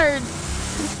freaking hard!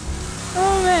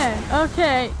 Oh man,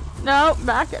 okay. No,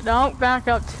 don't back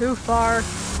up too far.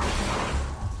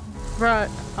 Bruh,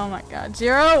 oh my god,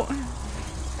 Zero!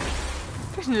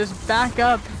 I can just back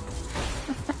up.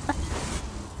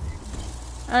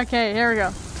 Okay, here we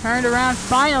go. Turned around,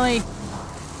 finally!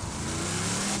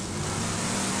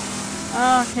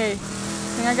 Okay,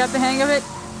 think I got the hang of it?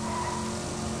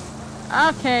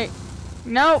 Okay.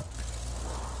 Nope.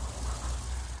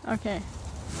 Okay.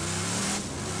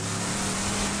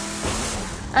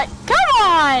 Come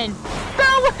on!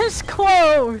 That was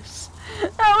close!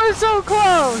 That was so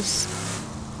close!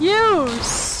 You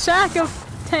sack of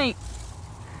tank.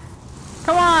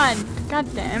 Come on!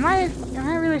 God damn, am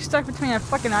I really stuck between a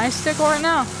fucking ice stick right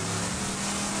now?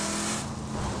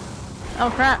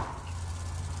 Oh crap.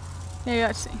 Hey,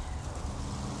 let's see.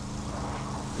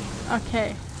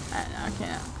 Okay.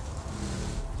 Okay.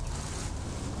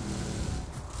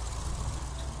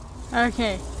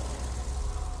 Okay.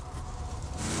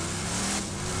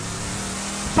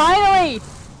 Finally!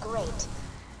 Great.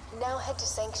 Now head to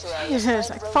Sanctuary. Jesus,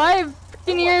 and like find 5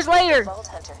 fucking years later. Vault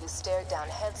Hunter who stared down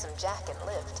Handsome Jack and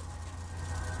lived.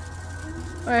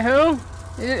 Wait, who?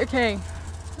 Okay.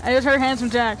 I just heard Handsome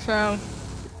Jack, so...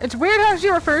 It's weird how she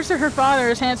refers to her father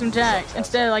as Handsome Jack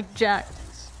instead of like Jack.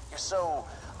 You're so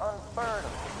unburdened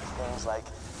with things like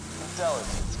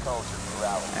intelligence, culture,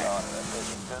 morality, honor,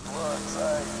 ambition, good looks.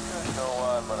 I could go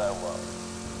on, but I won't.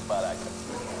 But I can.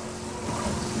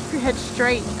 Keep your head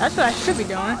straight. That's what I should be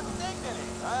doing.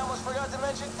 Dignity! I almost forgot to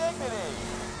mention dignity!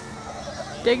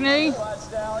 Dignity? What,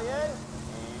 Stallion?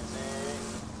 Easy.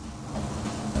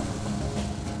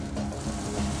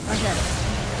 Okay.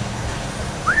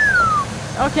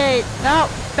 Okay, no,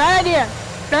 bad idea.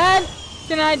 Bad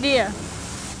fucking idea.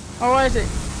 Or was it?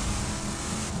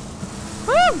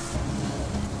 Woo!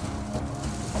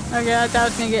 Okay, I thought I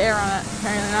was gonna get air on that.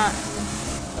 Apparently not.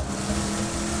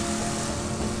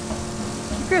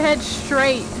 Keep your head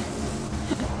straight.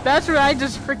 That's what I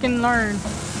just freaking learned.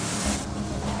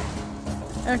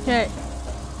 Okay.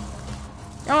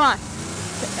 Come on.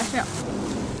 Actually, no.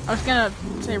 I was gonna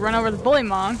say run over the bully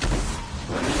mong.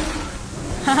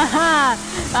 Haha!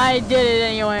 I did it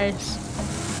anyways.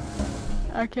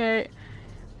 Okay.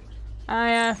 I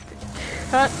have to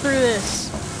cut through this.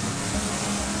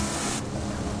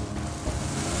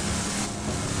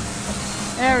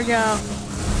 There we go.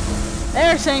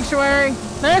 There's Sanctuary.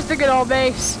 There's the good old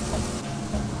base.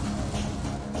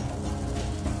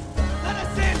 Let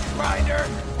us in, Grinder!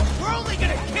 We're only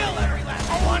gonna kill every last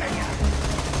one of you!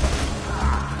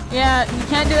 Yeah, you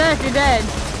can't do that if you're dead.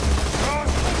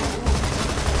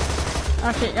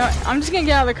 Okay, you know what? I'm just gonna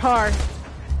get out of the car.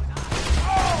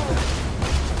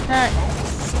 Alright.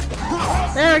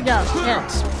 There we go.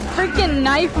 Yes. Freaking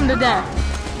knife him to death.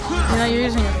 You know, you're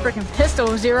using a freaking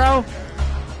pistol, Zero.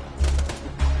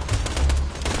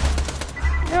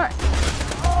 You know what?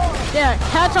 Yeah,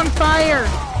 catch on fire.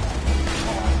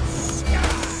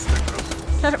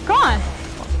 Catch, come on.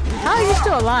 How are you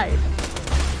still alive?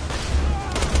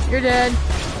 You're dead.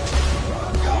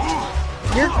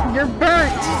 You're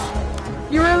burnt.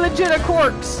 You're a legit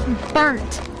corpse.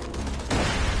 Burnt.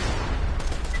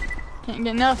 Can't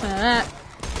get nothing of that.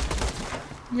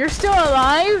 You're still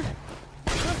alive?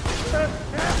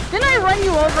 Didn't I run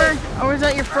you over? Or was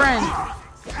that your friend?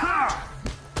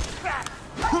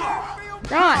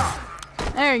 Come on.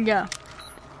 There you go.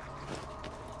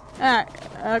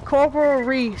 Alright. Corporal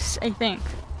Reese, I think.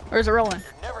 Or is it Roland?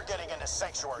 You're never getting into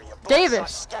Sanctuary, you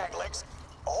Davis. Skaglicks.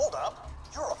 Hold up.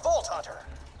 You're a Vault Hunter.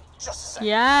 Just a second.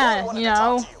 Yeah, Wanted you to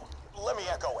talk know. to you. Let me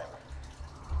echo him.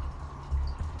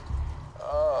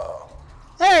 Oh.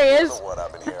 There he You're is. the one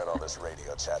I've been hearing all this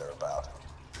radio chatter about.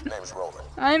 Name's Roland.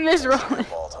 I miss You're a Roland.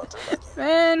 Vault Hunter like you.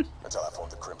 Man. Until I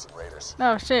formed the Crimson Raiders.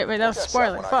 Oh shit, wait, that was a We'll catch up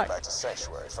spoiler. when I Fuck. get back to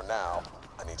Sanctuary. For now,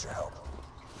 I need your help.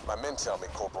 My men tell me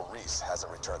Corporal Reese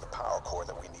hasn't returned the power core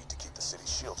that we need to keep the city's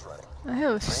shields running. The hell,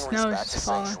 Bring Reese snow back is to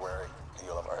falling. Sanctuary, and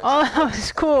you'll have earned Oh, your that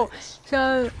was cool.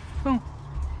 So, boom.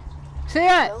 See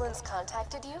that? Roland's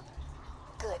contacted you?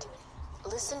 Good.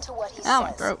 Listen to what he Ow, my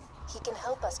says. throat. He can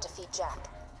help us defeat Jack.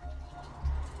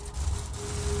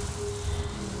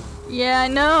 Yeah, I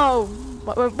know.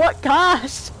 What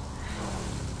cost?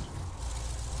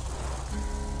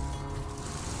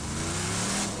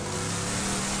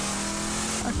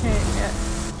 Okay, yeah.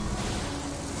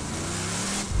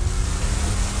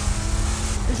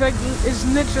 It's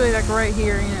literally like right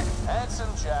here, ain't it? Handsome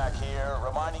Jack here,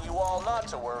 reminding you all not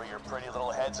to worry your pretty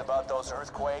little heads about those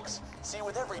earthquakes. See,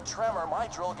 with every tremor, my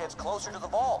drill gets closer to the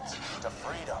vault, to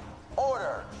freedom,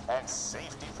 order, and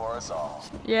safety for us all.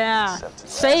 Yeah, Except to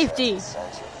safety. that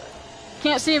Sanctuary.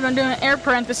 Can't see if I'm doing air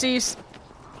parentheses.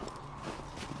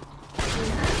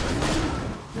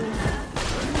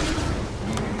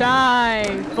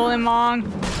 Die, bully mong.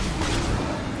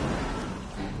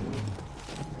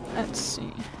 Let's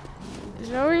see. Is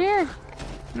it over here?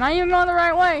 Am I even going the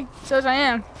right way? It says I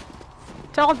am.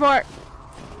 Teleport.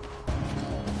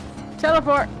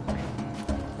 Teleport.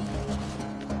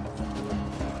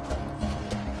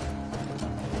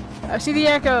 I see the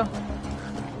echo. Got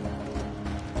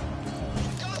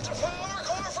the power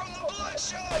core from the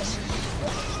bloodshots!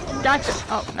 Gotcha.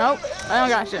 Oh, nope. I don't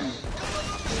gotcha.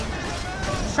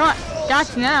 Come on.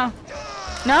 Gotcha now.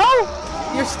 No?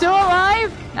 You're still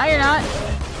alive? No, you're not.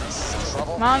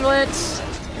 Monglets.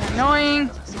 You're annoying.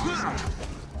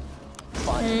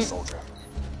 Okay.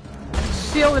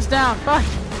 Shield is down. Fuck.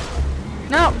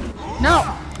 No.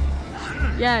 No.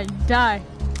 Yeah, die.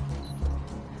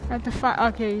 At the fire.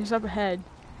 Okay, he's up ahead.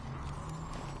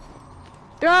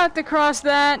 Do I have to cross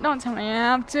that? Don't tell me I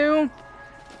have to.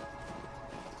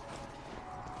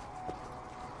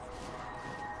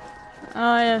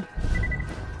 Oh yeah.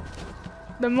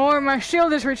 The more my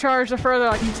shield is recharged, the further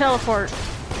I can teleport.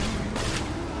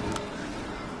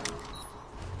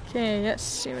 Okay, let's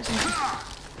see what's in here.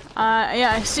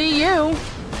 Yeah, I see you.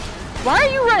 Why are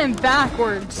you running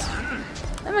backwards?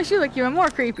 That makes you look even more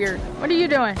creepier. What are you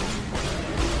doing?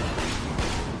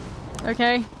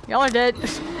 Okay, y'all are dead.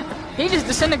 He just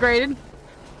disintegrated.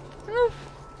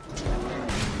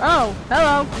 Oh,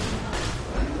 hello.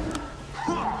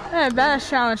 Hey, badass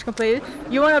challenge completed.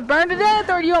 You want to burn to death,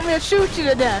 or do you want me to shoot you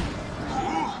to death?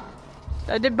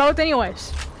 I did both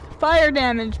anyways. Fire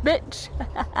damage, bitch.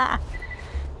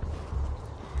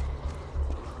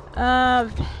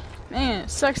 Man, it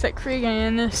sucks that Krieg ain't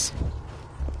in this.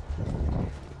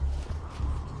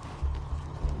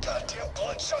 Goddamn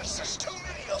bloodshots, there's too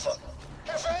many of them.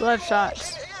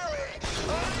 Bloodshots.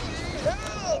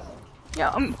 Yo,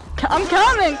 I'm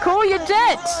coming. Cool your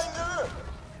jets.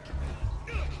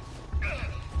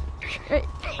 Wait.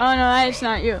 Oh no, that's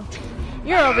not you.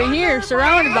 You're over here,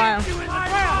 surrounded by them.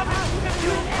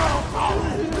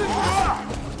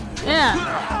 Yeah.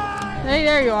 Hey,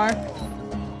 there you are.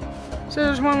 So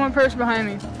there's one more person behind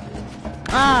me.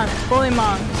 Ah, bully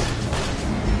monks.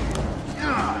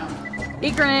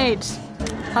 Eat grenades.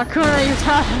 Hakuna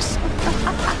Utatas.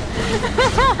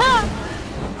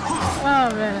 Oh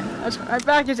man, my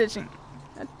back is itching.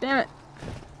 God damn it.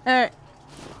 Alright.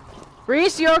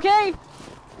 Reese, you okay?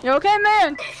 You okay,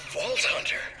 man? A Vault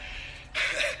Hunter?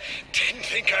 Didn't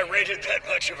think I rated that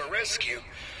much of a rescue.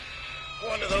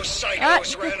 One of those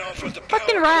psychos ran off with the power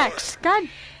fucking racks. God.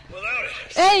 Without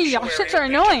it, hey, y'all shits are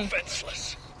annoying.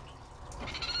 Defenseless.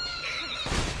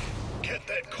 Get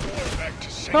that core back to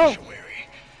Sanctuary.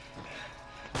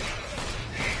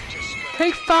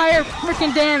 Take fire,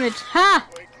 freaking damage. Ha!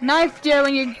 Knifed you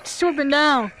when you're swooping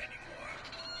down.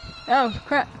 Oh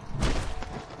crap.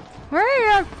 Where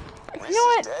are you? You know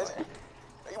what? Dead?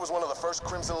 He was one of the first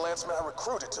Crimson Lancemen I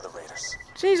recruited to the Raiders.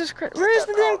 Jesus Christ, where's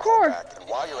the damn core? And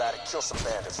while you're at it, kill some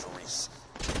bandits for Reese.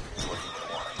 What do you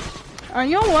want? Oh,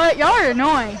 you know what? Y'all are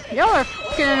annoying. Y'all are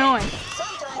fucking annoying.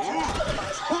 Sometimes your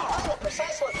device won't find the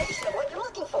precise location of what you're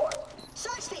looking for.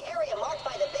 Search the area marked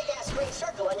by the big-ass green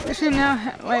circle on your Actually, no.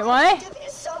 Wait, what? objective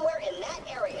is somewhere in that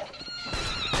area.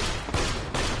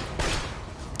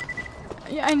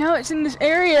 Yeah, I know it's in this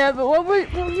area, but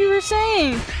what you were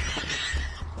saying?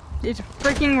 These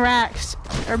freaking racks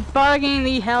are bugging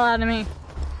the hell out of me.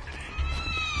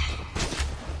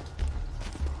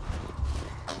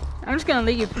 I'm just gonna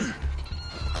leave.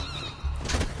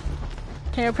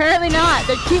 Okay, apparently not.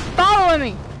 They keep following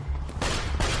me.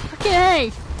 Fucking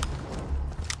hey.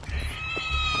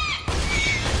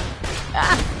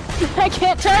 Ah, I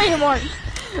can't turn anymore.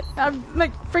 I'm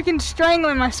like freaking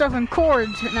strangling myself in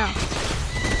cords right now.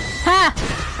 Ha!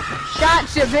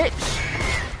 Gotcha, bitch.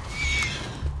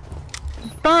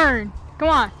 Burn. Come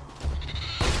on.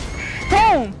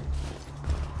 Boom.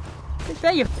 Take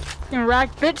that, you fucking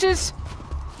rack bitches.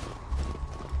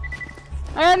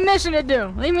 I got a mission to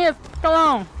do. Leave me the fuck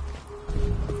alone.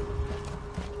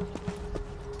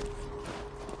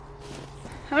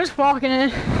 I'm just walking in.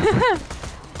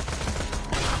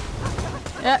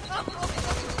 Yep.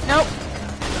 Nope.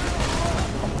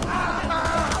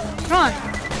 Come on.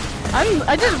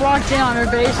 I just walked in on her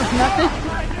base with nothing.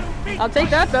 I'll take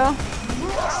that though.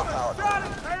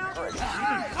 Great.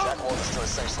 Jack won't destroy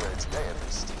Sanctuary today at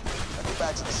least. Now get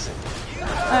back to the city.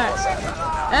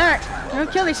 Alright. I'm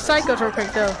gonna kill these psychos real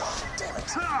quick though.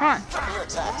 Come on. I'm being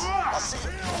attacked. I'll see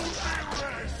you.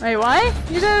 Wait,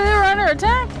 what? You said they were under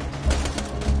attack?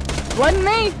 Wasn't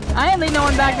me. I ain't leaving no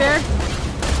one back there.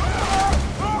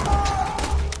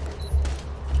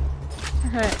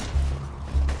 Okay.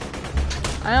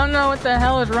 I don't know what the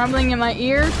hell is rumbling in my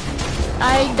ear.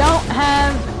 I don't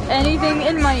have anything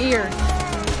in my ear.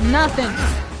 Nothing.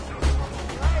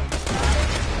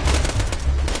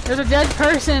 There's a dead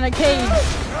person in a cage.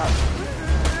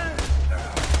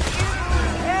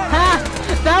 Ha!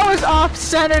 That was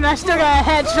off-center and I still got a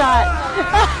headshot.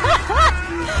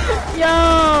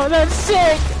 Yo, that's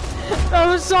sick. That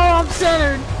was so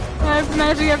off-centered. I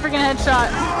managed to get a freaking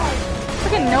headshot.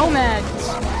 Freaking nomads.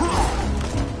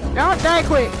 Don't die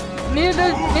quick.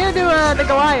 Neither do the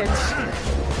Goliaths.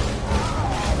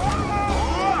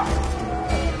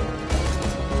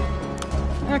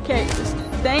 Okay, this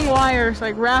dang wire is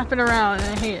like wrapping around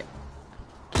and I hate it.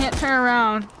 Can't turn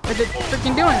around with it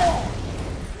freaking doing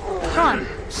it. Come on,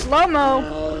 slow-mo.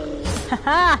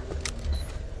 Haha.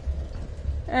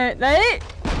 That it?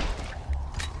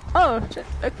 Oh, shit.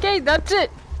 Okay, that's it.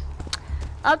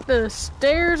 Up the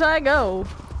stairs I go.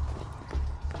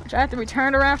 Which I have to be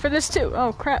turned around for this too.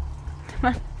 Oh crap.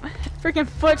 My freaking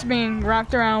foot's being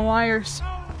wrapped around wires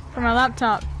for my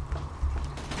laptop.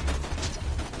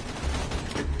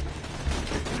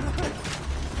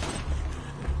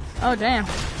 Oh damn.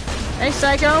 Hey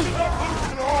Psycho.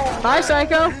 Bye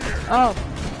Psycho. Oh.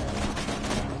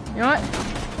 You know what?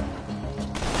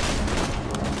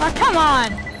 Oh come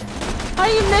on! How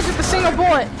do you miss with a single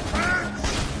bullet?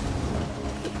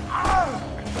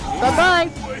 Bye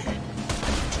bye.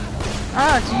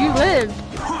 Oh, so you lived.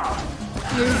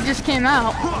 You just came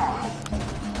out.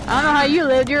 I don't know how you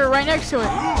lived. You were right next to it.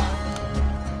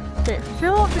 Okay,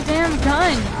 fill up the damn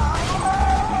gun.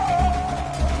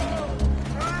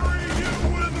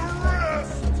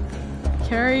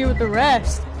 Carry you with the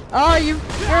rest. Oh, you're a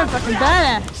fucking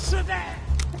badass.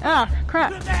 Oh,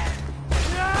 crap.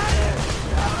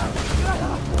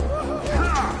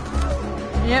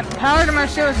 Yep, power to my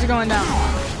shields is going down.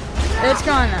 It's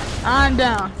going down. I'm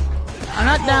down. I'm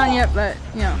not down yet, but,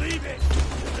 you know.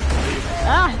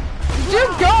 Ah! You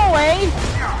go away!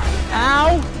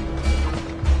 Ow!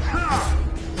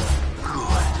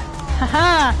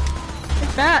 Haha!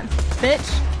 Take that, bitch.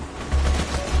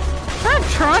 Is that a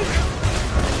trunk?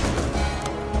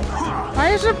 Why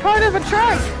is it part of a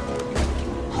trunk?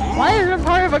 Why is it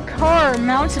part of a car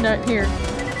mounted up here?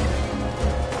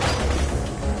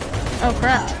 Oh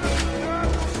crap.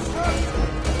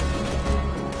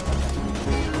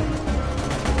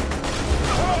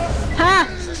 Ha!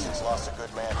 Resistance lost a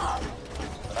good man,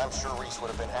 but I'm sure Reese would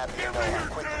have been happy to know how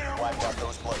quickly you wiped out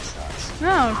those bloodshots.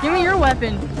 No, give me your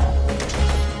weapon.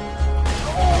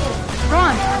 Come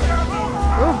on.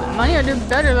 Ooh, the money will do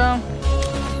better though.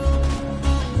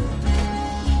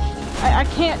 I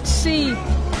can't see. You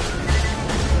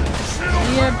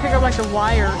need to pick up like a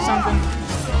wire or something.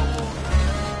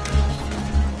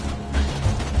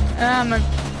 Ah, my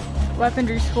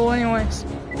weaponry's full anyways.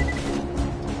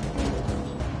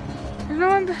 There's no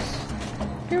one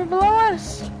people below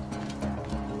us.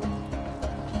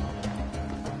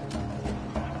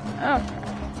 Oh.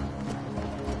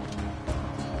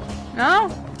 No?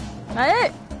 Not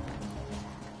it?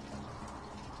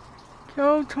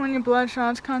 Kill 20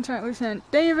 bloodshots, contact Lieutenant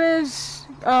Davis.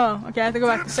 Oh, okay, I have to go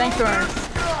back to Sanctuary.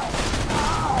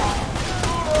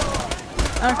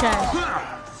 Okay.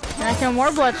 Can I kill more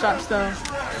bloodshots though?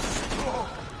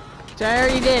 Which I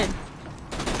already did.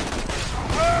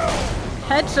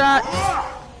 Headshot!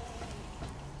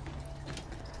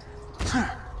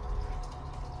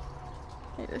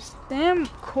 Hey, this damn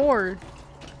cord.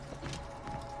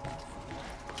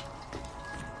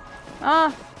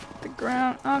 Ah, the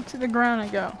ground, off to the ground I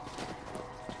go.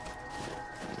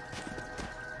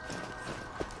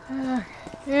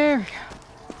 Here we go.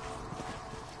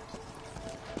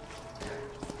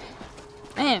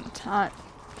 Man, hot.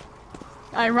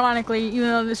 Ironically, even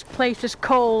though this place is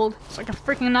cold, it's like a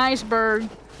freaking iceberg.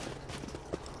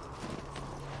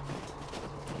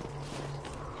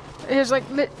 There's like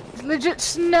legit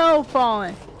snow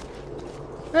falling.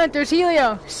 Look, there's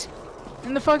Helios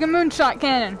and the fucking moonshot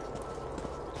cannon.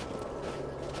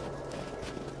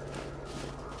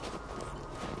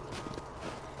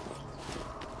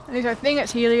 At least I think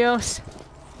it's Helios.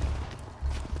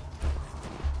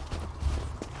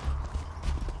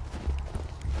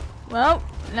 Well,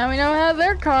 now we know how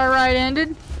their car ride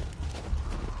ended.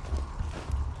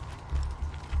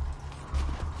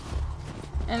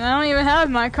 And I don't even have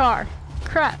my car.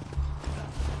 Crap.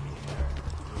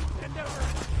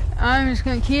 I'm just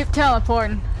gonna keep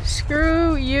teleporting.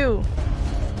 Screw you.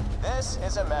 This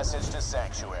is a message to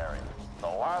Sanctuary, the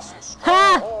last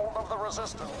stronghold of the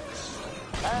Resistance.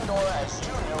 And or as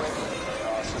you knew it,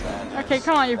 Chaos Abandoned. Okay,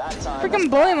 come on, you freaking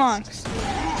bully monks.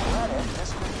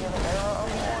 This could be an era of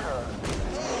order.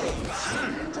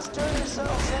 Please, just turn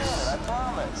yourselves in, I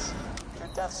promise. Your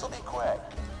deaths will be quick.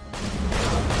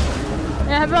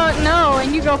 Yeah, how about no,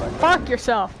 and you go fuck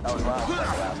yourself. I was wrong with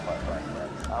that last part, right?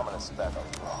 I'm gonna spend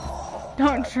a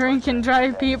Don't drink and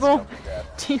drive, people. and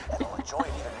you'll enjoy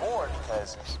it even more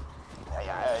because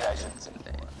I shouldn't say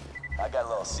more. I got a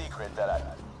little secret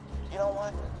that you know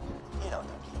what? You don't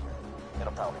need to hear it.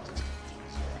 It'll probably just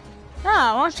confuse you.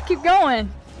 Ah, why don't you keep going,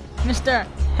 Mr.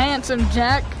 Handsome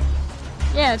Jack?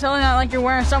 Yeah, totally not like you're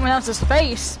wearing someone else's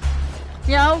face.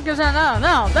 You know, because no,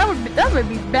 that would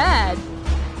be bad.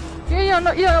 You don't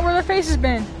know where their face has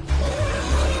been.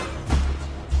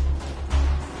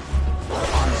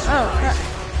 Oh, crap.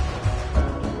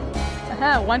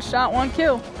 Aha, one shot, one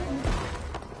kill.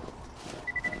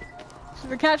 This is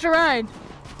the catch a ride.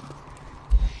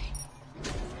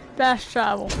 Fast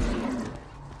travel.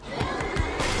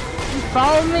 You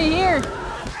followed me here.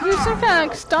 You some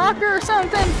kind of stalker or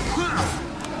something?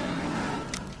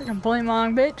 Freaking bully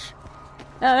mong, bitch.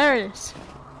 Oh, there it is.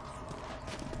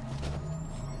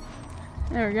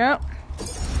 There we go.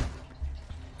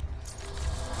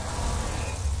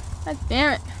 God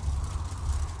damn it.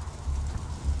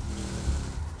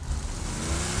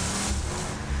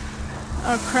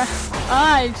 Oh crap.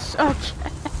 Ice. Okay.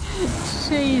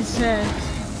 Jesus.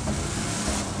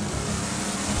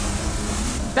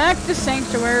 Back to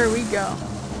Sanctuary we go.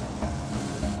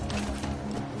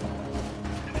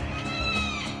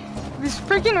 These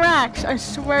freaking racks, I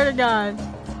swear to God.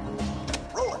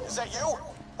 Roland, is that you?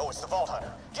 Oh, it's the Vault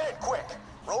Hunter. Get in quick.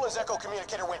 Roland's Echo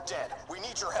communicator went dead. We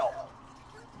need your help.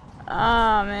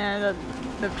 Ah, man,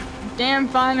 the damn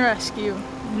fine rescue.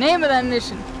 Name of that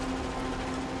mission.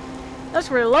 That's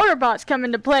where loader bots come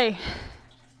into play.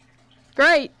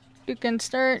 Great. You can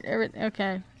start everything.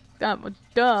 Okay. That was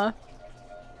duh.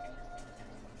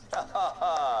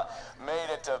 Made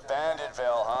it to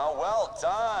Banditville, huh? Well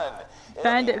done.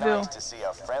 Banditville. It'll be nice to see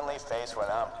a friendly face when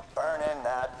I'm burning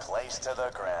that place to the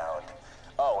ground.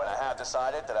 Oh, and I have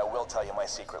decided that I will tell you my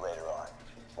secret later on.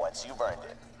 Once you've earned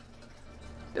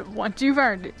it. Once you've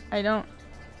earned it. I don't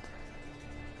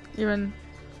even...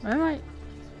 Why am I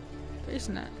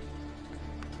facing that?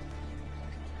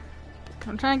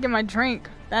 I'm trying to get my drink.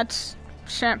 That's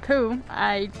shampoo.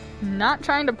 I'm not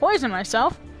trying to poison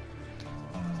myself.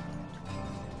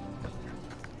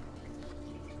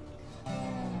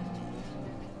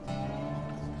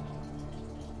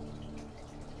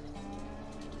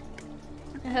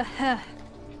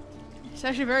 It's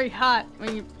actually very hot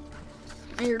when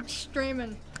you're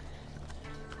streaming.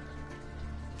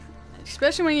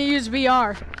 Especially when you use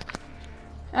VR.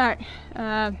 Alright,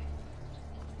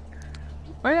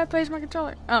 where did I place my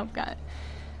controller? Oh, got it.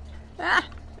 Ah,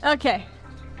 okay.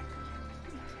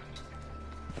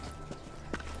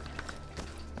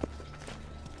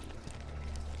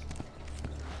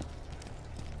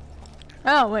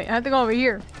 Oh, wait, I have to go over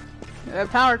here.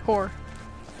 Power core.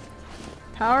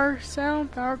 Power cell?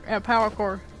 Power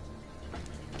core.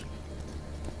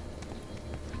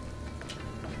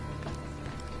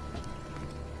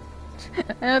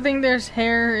 I don't think there's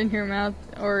hair in your mouth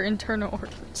or internal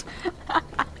organs.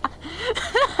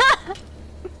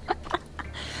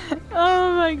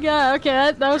 Oh my god,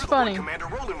 okay, that was funny. Commander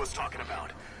Roland was talking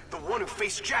about. The one who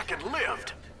faced Jack and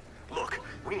lived. Look,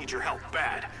 we need your help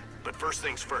bad. But first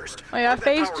things first. Wait, I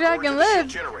faced Jack and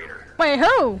lived? Wait,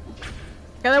 who?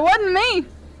 Cause it wasn't me.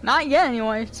 Not yet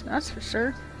anyways, that's for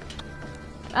sure.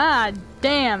 Ah,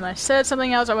 damn, I said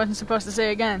something else I wasn't supposed to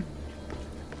say again.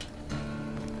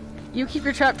 You keep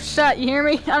your trap shut, you hear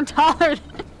me? I'm taller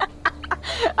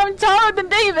I'm taller than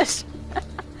Davis!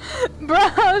 Bro,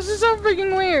 this is so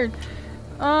freaking weird.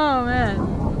 Oh, man.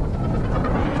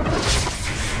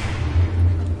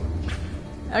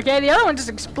 Okay, the other one just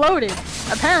exploded,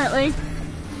 apparently.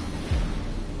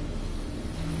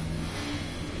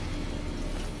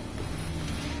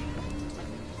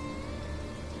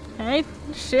 Okay,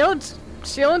 shields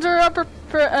are up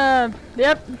for,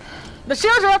 yep. The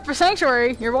shields are up for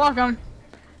Sanctuary. You're welcome.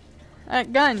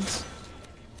 Guns.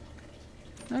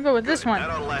 I'll go with this one. That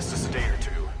ought to last us a day or two.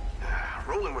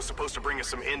 Roland was supposed to bring us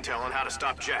some intel on how to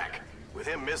stop Jack. With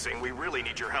him missing, we really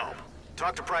need your help.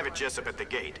 Talk to Private Jessup at the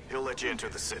gate. He'll let you into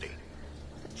the city.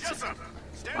 Jessup!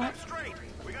 Stand up straight!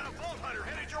 We got a Vault Hunter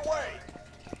headed your way!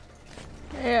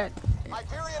 Yeah.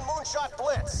 Hyperion Moonshot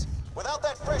Blitz! Without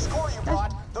that fresh core you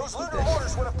brought, those lunar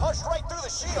mortars would have punched right through the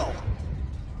shield!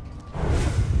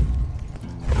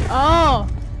 Oh!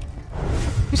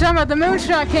 You're talking about the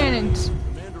moonshot cannons!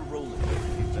 Commander Roland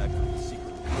came back from the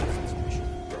secret reconnaissance mission.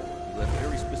 He left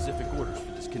very specific orders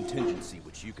for this contingency,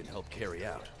 which you can help carry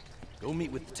out. Go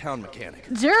meet with the town mechanic.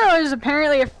 Zero is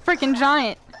apparently a freaking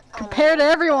giant compared to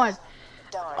everyone.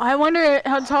 I wonder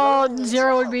how tall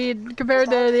Zero would be compared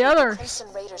to the others.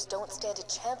 Crimson Raiders don't stand a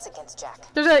chance against Jack.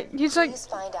 He's like, Please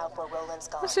find out where Roland's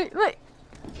gone. let's see, look,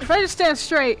 if I just stand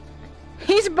straight,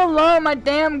 he's below my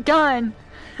damn gun.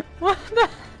 What the?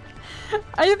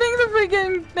 I think the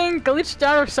freaking thing glitched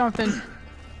out or something.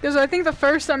 Because I think the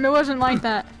first time it wasn't like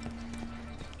that.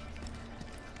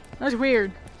 That's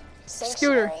weird.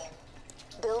 Sanctuary,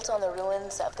 Scooter. built on the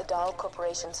ruins of the Dahl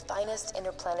Corporation's finest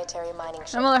interplanetary mining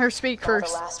ship. I'm gonna let her speak now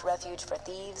first. the last refuge for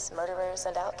thieves, murderers,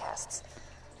 and outcasts.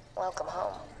 Welcome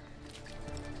home.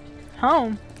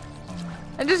 Home?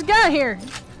 I just got here.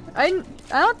 I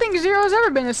don't think Zero's ever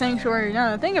been to Sanctuary, now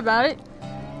that I think about it.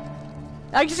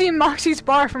 I can see Moxie's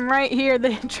bar from right here, the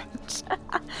entrance.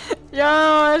 Yo,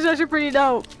 that's actually pretty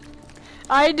dope.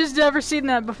 I just never seen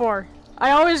that before.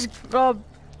 I always,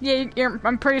 Yeah,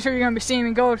 I'm pretty sure you're gonna be seeing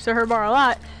me go to her bar a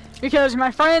lot. Because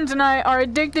my friends and I are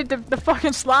addicted to the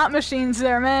fucking slot machines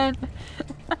there, man.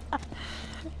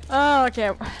 Oh, okay.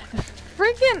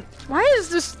 Freaking, why is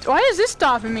this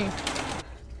stopping me?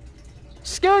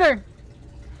 Scooter!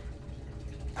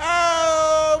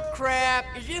 Oh, crap.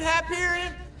 Is you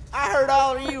Hyperion? I heard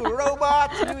all of you were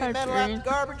robots and doing metal out of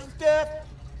garbage and stuff.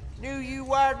 Knew you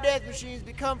wired death machines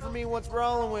would come for me once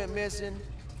Roland went missing.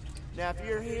 Now, if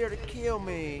you're here to kill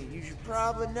me, you should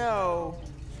probably know.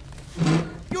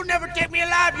 You'll never take me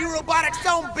alive, you robotic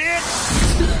son of a bitch!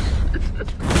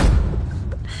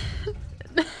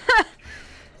 Wait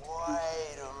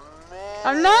a minute.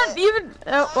 I'm not even.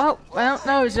 Well, I don't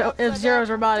know if Zero's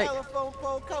robotic.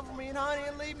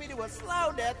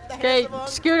 Okay,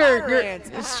 Scooter,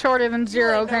 you're shorter than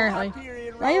Zero apparently.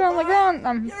 Not even on the ground.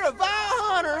 I'm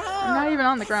not even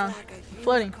on the ground.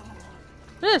 Floating.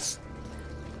 This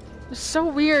is so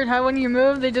weird how when you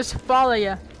move they just follow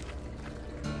you.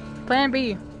 Plan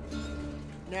B.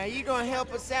 Now you gonna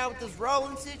help us out with this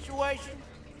Roland situation?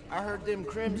 I heard them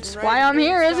Crimson. That's why I'm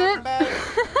here, isn't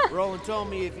it? Roland told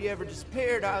me if you ever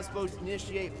disappeared, I was supposed to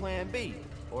initiate Plan B,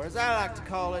 or as I like to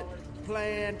call it,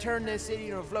 Plan turn this city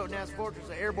into a floating ass fortress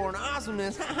of airborne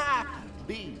awesomeness.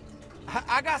 B.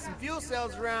 I got some fuel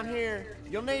cells around here.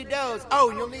 You'll need those.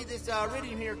 Oh, you'll need this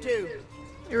iridium here too.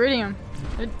 Iridium.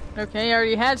 Okay, I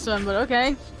already had some, but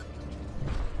okay.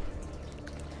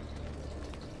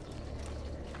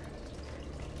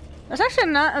 That's actually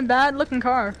not a bad looking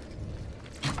car.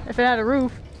 If it had a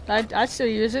roof, I'd still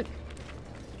use it.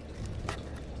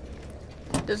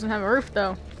 It doesn't have a roof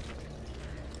though.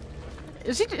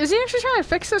 Is he actually trying to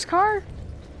fix this car?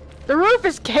 The roof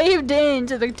is caved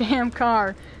into the damn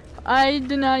car. I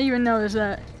did not even notice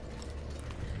that.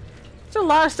 There's a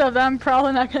lot of stuff that I'm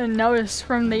probably not gonna notice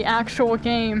from the actual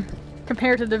game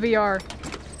compared to the VR.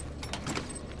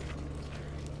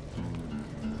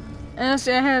 And let's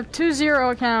see, I have 2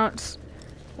 Zero accounts.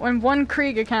 And 1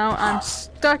 Krieg account. I'm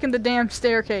stuck in the damn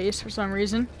staircase for some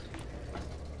reason.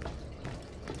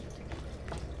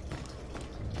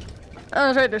 Oh,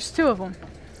 that's right, there's 2 of them.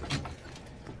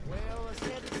 Well, let's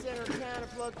head to the center of town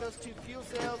and plug those 2 fuel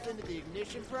cells into the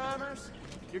ignition primers.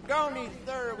 You're gonna need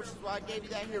a third, which is why I gave you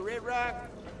that here Red Rock.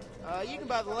 You can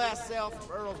buy the last cell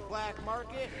from Earl's Black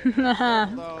Market.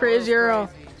 Crazy Earl.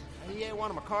 He ate one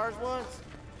of my cars once.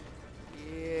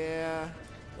 Yeah,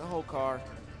 the whole car.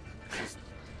 Just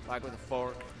like with a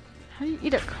fork. How do you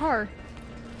eat a car?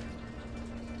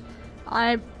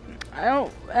 I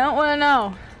don't want to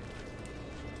know.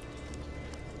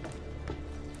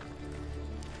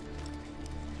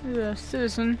 He's a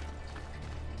citizen.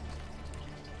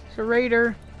 It's a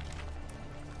raider.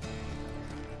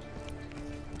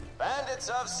 Bandits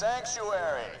of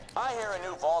Sanctuary. I hear a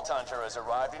new Vault Hunter has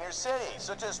arrived in your city,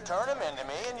 so just turn him into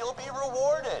me and you'll be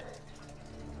rewarded.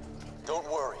 Don't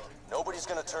worry, nobody's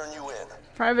gonna turn you in.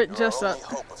 Private Jessup. Only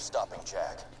hope of stopping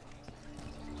Jack.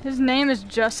 His name is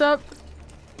Jessup?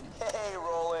 Hey,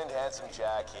 Roland, Handsome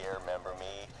Jack here, remember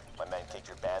me? My men kicked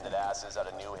your bandit asses out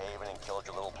of New Haven and killed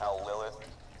your little pal Lilith.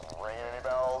 Ringing any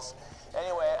bells?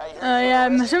 Anyway, I hear yeah,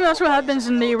 I'm assuming that's what happens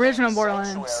in the original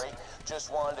Borderlands.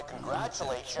 Just wanted to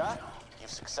congratulate you. You've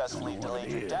successfully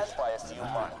delayed your death by a few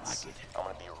months. I'm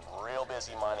gonna be real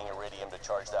busy mining iridium to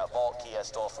charge that vault key I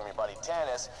stole from your buddy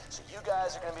Tannis, so you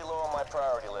guys are gonna be low on my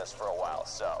priority list for a while,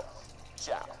 so,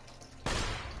 ciao.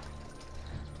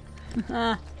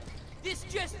 This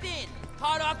just in,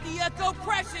 hot off the Echo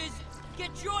presses,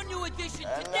 get your new edition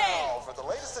and today! Now for the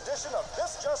latest edition of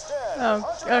This Just In, Oh,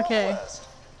 Hunter okay. Hellquist.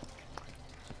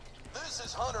 This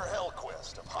is Hunter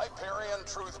Hellquist of Hyperion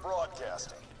Truth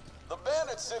Broadcasting. The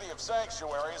bandit city of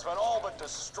Sanctuary has been all but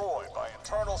destroyed by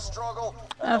internal struggle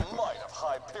and the might of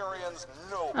Hyperion's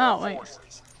noble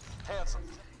forces. Handsome.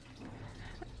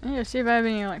 I need to see if I have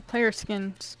any like player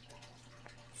skins.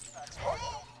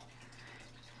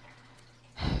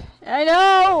 I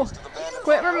know!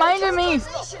 Quit reminding me!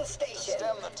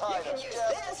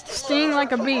 Sting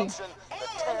like a bee.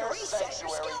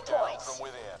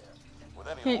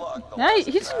 Hey,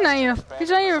 he's not even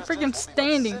freaking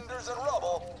standing.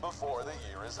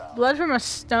 Blood from a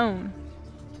stone.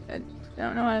 I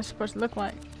don't know what it's supposed to look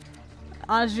like.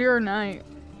 Azure Knight.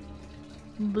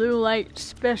 Blue Light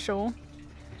Special.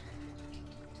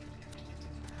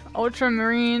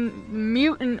 Ultramarine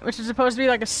Mutant, which is supposed to be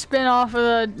like a spin-off of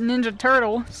the Ninja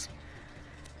Turtles.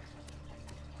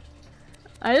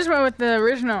 I just went with the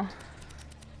original.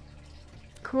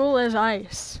 Cool as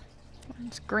ice.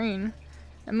 It's green.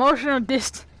 Emotional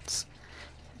distance.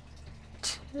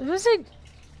 Does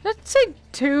that say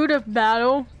 2 to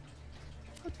battle?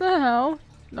 What the hell?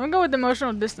 I'm gonna go with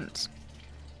emotional distance.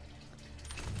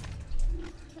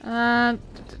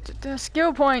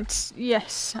 Skill points.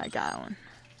 Yes, I got one.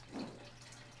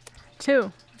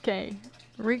 2. Okay.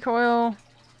 Recoil.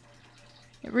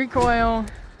 Recoil.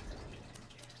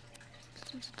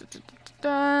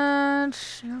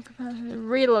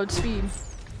 Reload speed.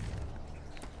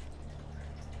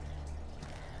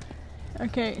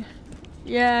 Okay.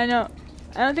 Yeah, I know.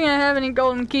 I don't think I have any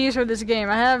golden keys for this game.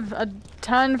 I have a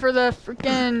ton for the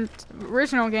freaking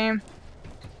original game.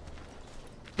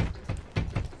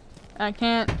 I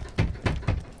can't.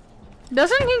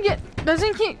 Doesn't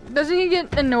he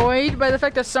get annoyed by the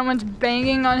fact that someone's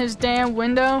banging on his damn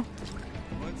window?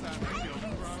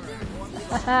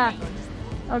 Haha.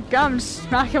 Oh god, I'm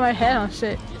smacking my head on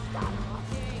shit.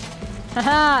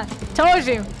 Haha, told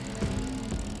you.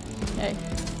 Hey.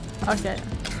 Okay.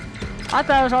 I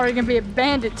thought it was already gonna be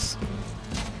bandits.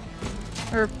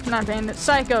 Or not bandits,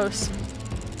 psychos.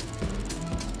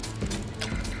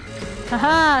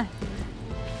 Haha.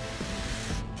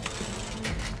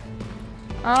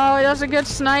 Oh, that's a good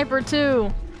sniper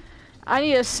too. I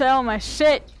need to sell my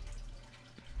shit.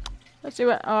 Let's see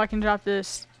what. Oh, I can drop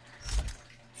this.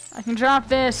 I can drop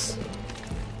this.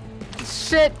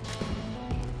 Shit.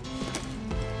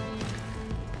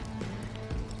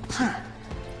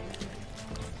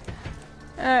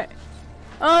 Alright.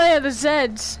 Oh yeah, the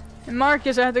Zeds. And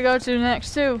Marcus I have to go to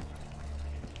next too.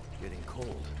 Getting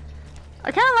cold.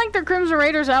 I kinda like their Crimson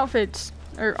Raiders outfits.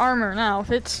 Or armor, not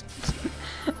outfits.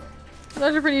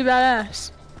 Those are pretty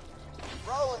badass.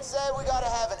 Roland said we gotta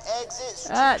have an exit.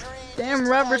 That damn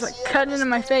rubber's like cutting into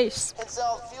my face. And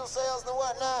sell fuel sales and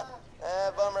whatnot.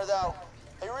 Bummer though.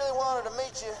 He really wanted to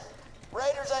meet you.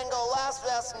 Raiders ain't gonna last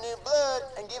without some new blood,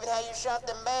 and given how you shot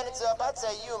them bandits up, I'd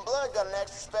say you and Blood got an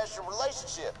extra special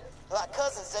relationship. Like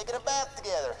cousins taking a bath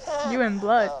together. You and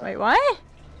Blood. Wait, what?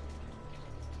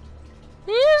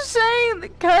 You saying the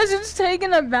cousins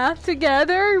taking a bath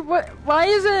together? What? Why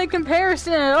is it a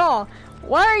comparison at all?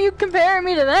 Why are you comparing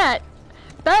me to that?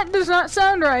 That does not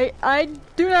sound right. I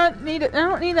do not need it. I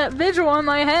don't need that visual in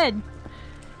my head.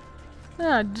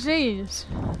 Oh, jeez.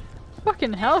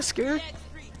 Fucking hell, Scooter.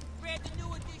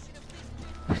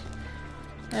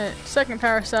 Second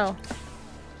power cell.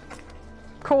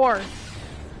 Core.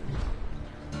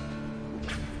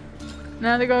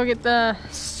 Now to go get the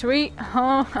sweet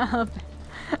home of.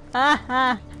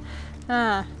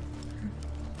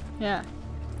 Yeah.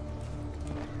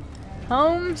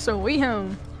 Home, sweet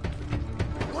home.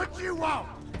 What you want?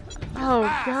 Oh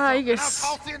god, you get.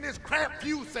 I'll toss in this crap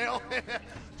fuel cell.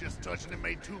 Just touching it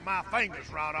made 2 of my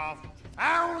fingers rot off.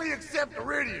 I only accept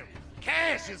iridium.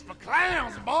 Cash is for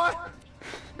clowns, boy.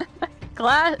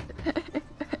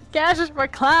 Cash is for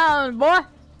clowns, boy.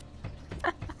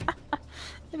 I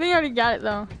think I already got it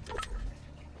though.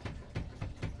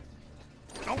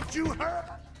 Don't you hurt?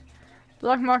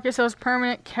 Block Market sells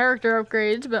permanent character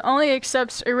upgrades, but only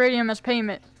accepts iridium as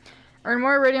payment. Earn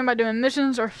more iridium by doing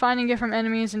missions or finding it from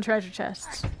enemies in treasure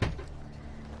chests.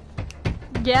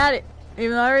 Got it.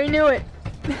 Even though I already knew it.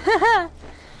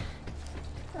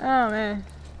 Oh man.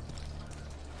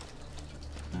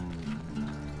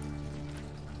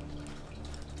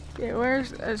 Okay,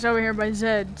 where's... It's over here by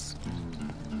Zed's.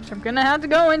 So I'm gonna have to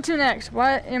go into next.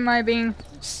 What am I being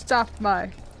stopped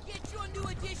by?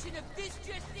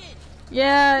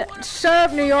 Yeah, shut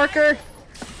up, New Yorker.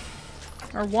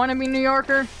 Or wannabe New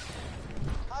Yorker. Hey,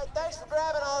 thanks for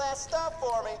grabbing all that stuff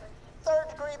for me.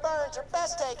 3rd-degree burns are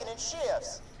best taken in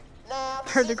shifts. Now,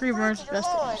 3rd-degree burns are best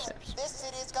taken in shifts. This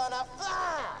city's gonna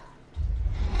fly.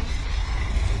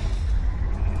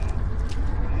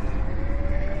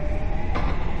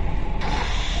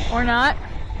 Or not.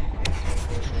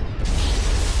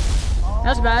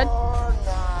 That's bad. Or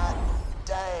not.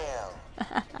 Damn.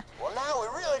 Well, now we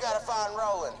really gotta find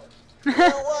Roland. You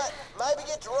know what? Maybe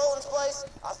get to Roland's place.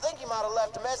 I think he might have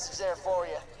left a message there for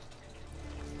you.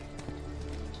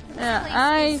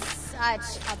 Yeah,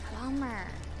 Such a bummer.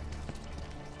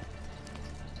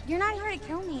 You're not here to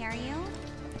kill me, are you?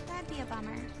 That'd be a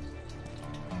bummer.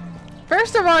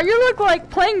 First of all, you look like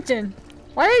plankton.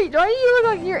 Why do you look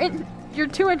like you're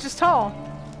 2 inches tall?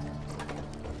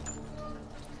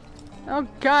 Oh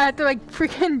god, I have to like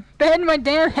freaking bend my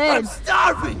damn head. I'm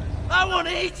starving! I want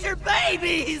to eat your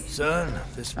babies! Son,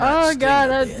 this might Oh god,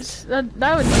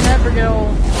 that would never get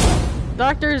old.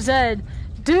 Dr. Zed,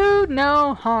 do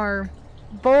no harm.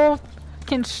 Both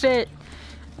can shit.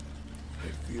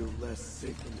 I feel less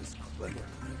safe in this clever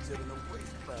mindset in the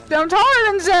wasteland. I'm taller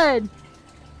than Zed!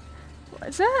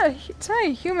 Is that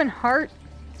a human heart?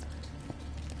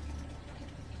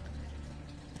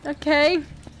 Okay.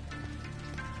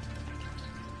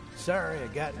 Sorry, I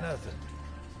got nothing.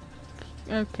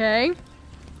 Okay.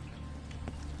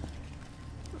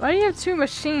 Why do you have two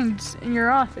machines in your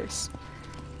office?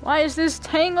 Why is this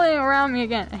tangling around me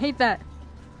again? I hate that.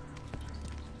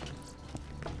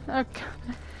 Okay.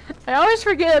 I always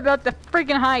forget about the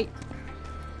freaking height.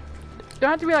 Do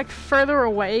I have to be like further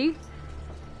away?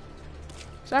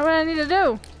 Is that what I need to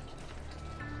do?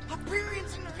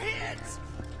 Hyperions in their heads!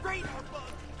 Radar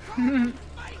bug!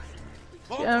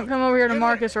 Yeah, come over here to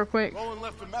Marcus real quick. Roland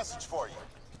left a message for you.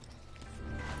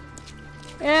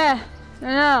 Yeah, I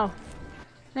know.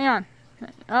 Hang on.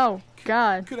 Oh,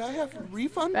 God. Could I have a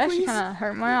refund, That please? kind of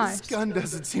hurt my eyes. This gun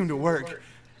doesn't seem to work.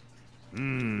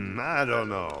 I don't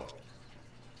know.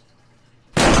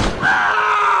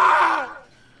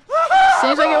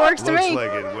 Seems like it works to me. Looks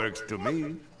like it works to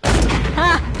me.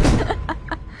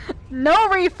 No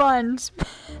refunds.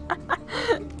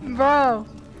 Bro.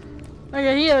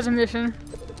 Okay, he has a mission.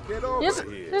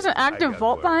 There's an active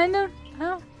vault behind him?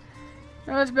 Oh.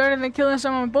 No, it's better than killing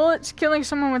someone with bullets. Killing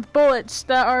someone with bullets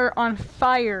that are on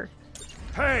fire.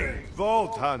 Hey,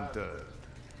 Vault Hunter.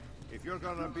 If you're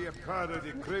gonna be a part of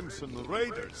the Crimson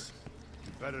Raiders,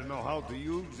 you better know how to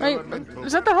use elemental.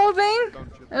 Is that the whole thing?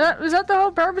 Is that the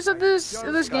whole purpose of this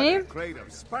game?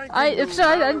 If so,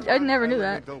 I never knew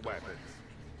that.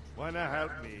 Wanna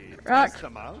help me Rock. test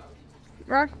them out?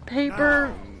 Rock,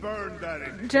 paper, Burn that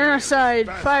in genocide,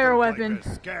 here. fire Like weapon.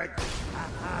 a skag.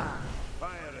 Fire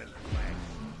and flash.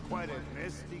 Quite a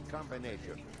nasty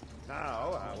combination.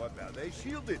 Now, how about a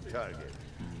shielded target?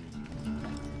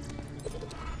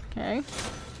 Okay.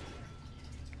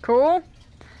 Cool.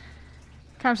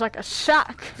 Comes like a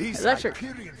shock. These Electric.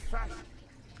 Hyperion fashion.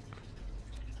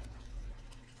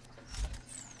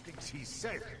 Thinks he's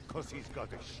safe because he's got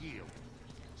a shield.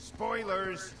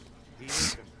 Spoilers. He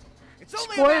isn't. It's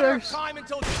only a matter of Spoilers. time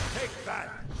until Take that,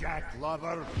 Jack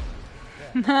Lover.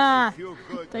 Ha!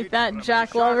 Take that,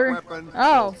 Jack Lover.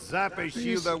 Oh. Zap a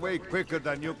shield away quicker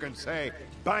than you can say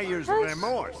buyer's What?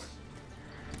 remorse.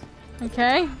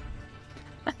 Okay.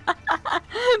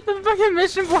 The fucking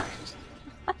mission board.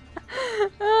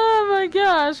 Oh my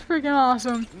gosh, freaking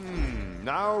awesome.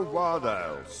 Now what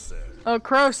else? Oh,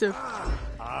 corrosive.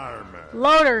 Armor.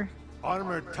 Loader.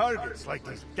 Armored targets like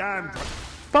these damn.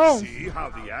 Boom. See how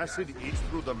the acid eats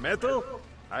through the metal?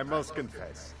 I must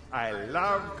confess, I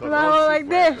love Well, corrosive like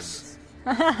this.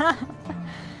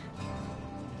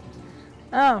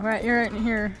 Oh, right, you're right in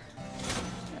here.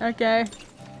 Okay.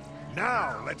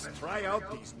 Now let's try out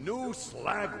these new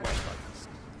slag weapons.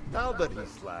 Now that he's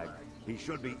slag, he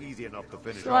should be easy enough to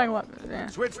finish Slag off. weapons, yeah.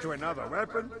 Switch to another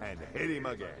weapon and hit him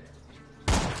again.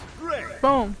 Great!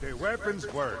 Boom. The weapons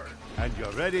work, and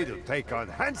you're ready to take on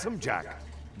Handsome Jack.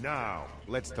 Now,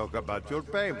 let's talk about your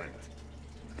payment.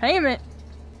 Payment?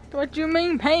 What do you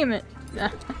mean payment?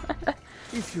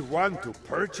 If you want to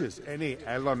purchase any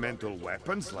elemental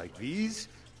weapons like these,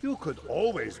 you could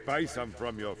always buy some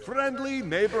from your friendly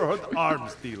neighborhood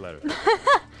arms dealer.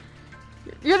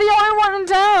 You're the only one in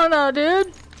town, though,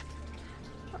 dude.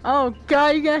 Oh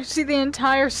god, you can actually see the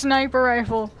entire sniper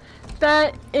rifle.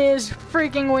 That is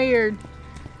freaking weird.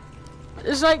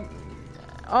 It's like,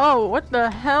 oh, what the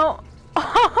hell?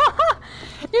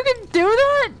 You can do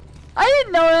that? I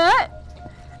didn't know that.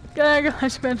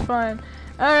 It's been fun.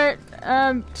 Alright,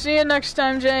 see you next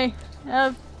time, Jay.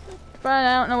 Fun.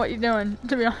 I don't know what you're doing,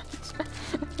 to be honest.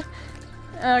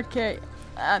 Okay.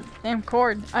 Damn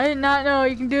cord. I did not know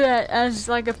you can do that as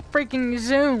like a freaking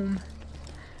zoom.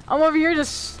 I'm over here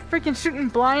just freaking shooting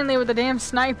blindly with a damn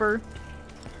sniper.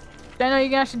 I know you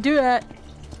can actually do that.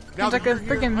 It's like a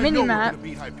freaking mini map.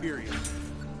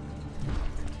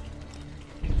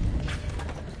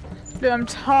 Dude, I'm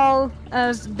tall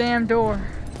as the damn door.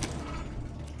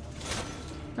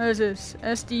 What is this?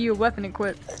 SDU weapon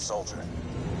equip. Hey, soldier.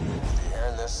 If you're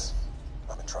hearing this,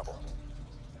 I'm in trouble.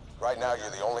 Right now, you're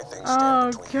the only thing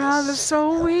standing between god, that's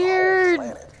so weird.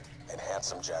 planet and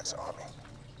Handsome Jack's army.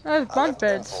 There's bunk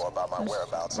beds. About my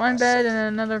whereabouts. One bed and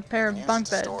another pair of bunk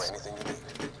Store beds. anything you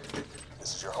need.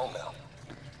 This is your home now.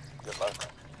 Good luck.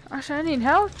 Actually, I need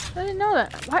health? I didn't know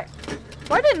that.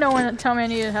 Why didn't no one tell me I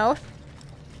needed health?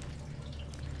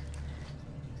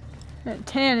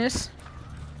 Tannis.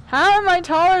 How am I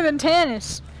taller than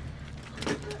Tannis?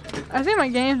 I think my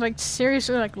game's like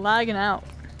seriously like lagging out.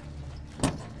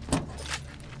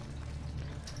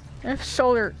 If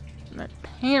shoulder,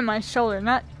 pain in my shoulder,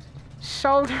 not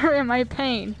shoulder in my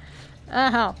pain.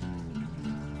 Ow.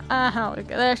 Ow,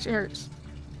 that actually hurts.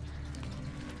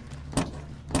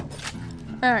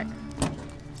 Alright.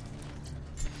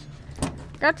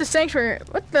 Got the sanctuary.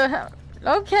 What the hell?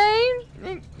 Okay.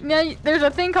 Now, there's a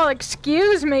thing called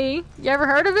excuse me. You ever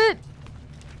heard of it?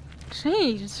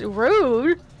 Jeez,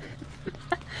 rude.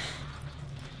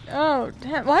 Oh,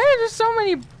 damn. Why are there so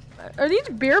many Are these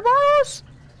beer bottles?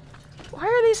 Why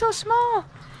are they so small?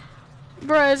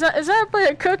 Bruh, is that a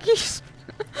plate of cookies?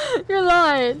 You're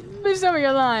lying. Please tell me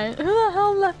you're lying. Who the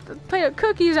hell left a plate of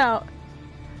cookies out?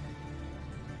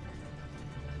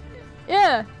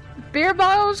 Yeah. Beer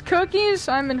bottles, cookies.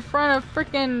 I'm in front of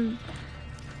freaking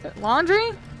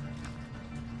laundry?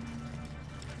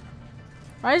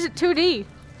 Why is it 2D?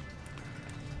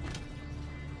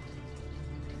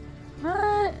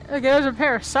 What? Okay, there's a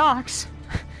pair of socks.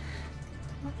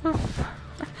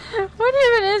 What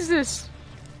even is this?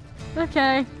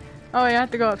 Okay. Oh, yeah, I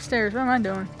have to go upstairs. What am I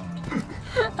doing?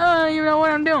 I don't even know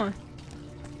what I'm doing.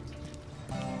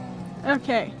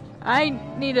 Okay. I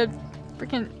need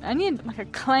like a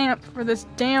clamp for this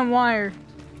damn wire.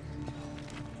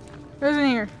 Who's in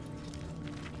here?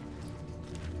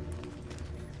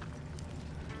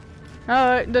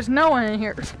 Oh, there's no one in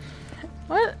here.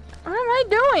 What am I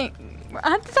doing? I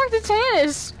have to talk to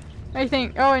Tannis. I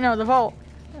think. Oh, wait, no, the vault.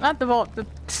 Not the vault, the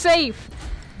safe.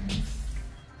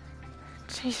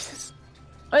 Jesus.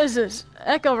 What is this?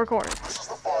 Echo recording. This is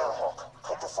the Firehawk.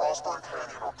 Come to Frostburn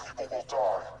Canyon or people will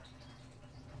die.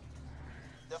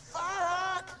 The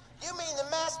Firehawk? You mean the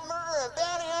mass murderer and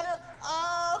bounty hunter?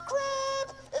 Oh,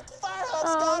 crap! If the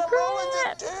Firehawk's got him, Roland's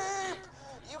in deep!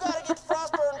 You gotta get to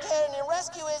Frostburn Canyon and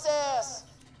rescue his ass!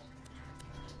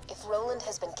 If Roland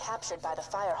has been captured by the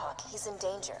Firehawk, he's in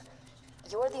danger.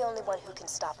 You're the only one who can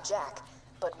stop Jack,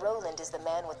 but Roland is the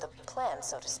man with the plan,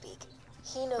 so to speak.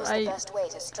 He knows the best way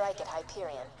to strike at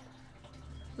Hyperion.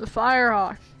 The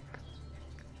Firehawk.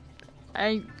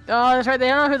 Oh, that's right, they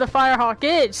don't know who the Firehawk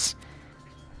is.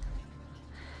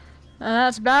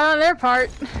 That's bad on their part.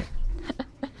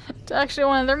 It's actually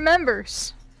one of their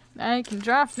members. I can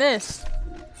drop this.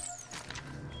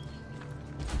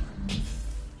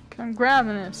 I'm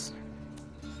grabbing this.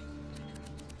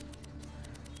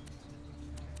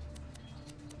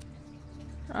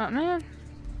 Oh, man.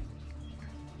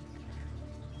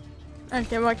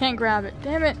 Okay, well, I can't grab it.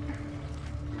 Damn it.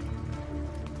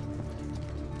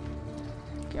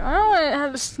 Okay, I don't want to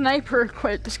have the sniper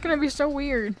equipped. It's gonna be so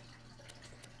weird.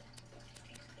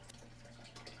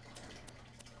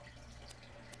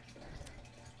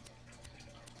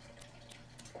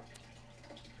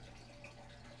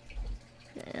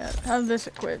 Okay, yeah, have this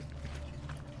equipped.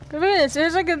 Look at this.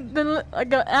 It's like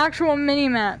an actual mini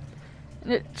map,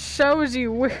 and it shows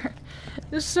you where.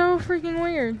 It's so freaking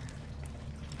weird.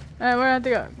 Alright, where do I have to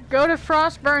go? Go to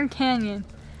Frostburn Canyon.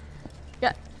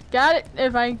 Got it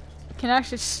if I can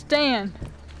actually stand.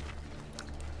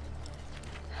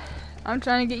 I'm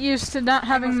trying to get used to not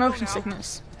having motion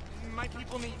sickness. My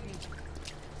people need me.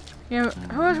 Yeah,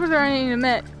 who else was there I need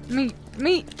to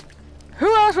meet?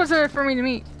 Who else was there for me to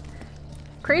meet?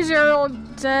 Crazy Earl,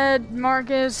 Zed,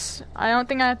 Marcus. I don't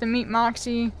think I have to meet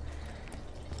Moxie.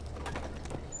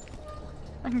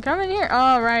 I can come in here.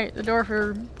 Oh, right, the door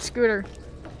for Scooter.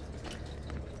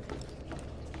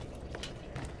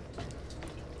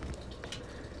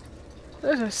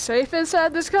 There's a safe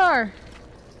inside this car.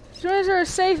 Why is there a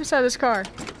safe inside this car?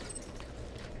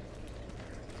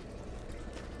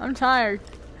 I'm tired.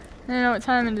 I don't know what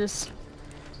time it is.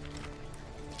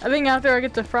 I think after I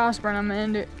get to Frostburn, I'm gonna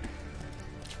end it.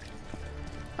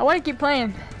 I want to keep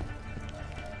playing.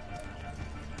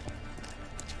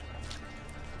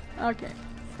 Okay.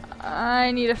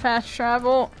 I need a fast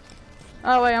travel.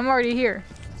 Oh wait, I'm already here.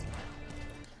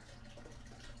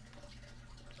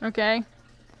 Okay.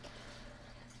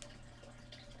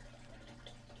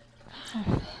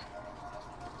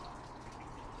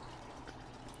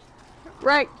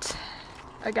 Right.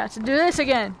 I got to do this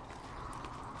again.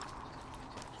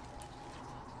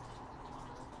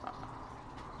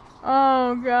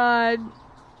 Oh god.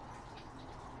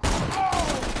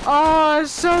 Oh,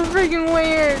 it's so freaking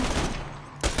weird.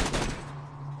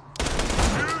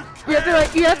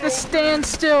 You have to stand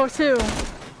still too.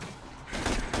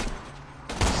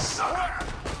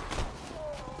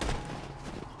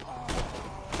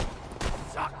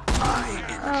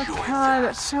 Oh god,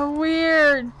 that's so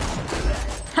weird.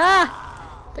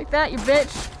 Ha! Take that, you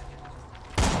bitch.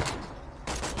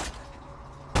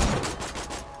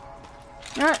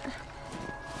 Alright.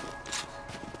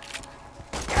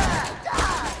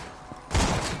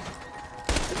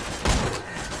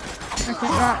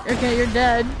 Okay, you're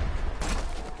dead.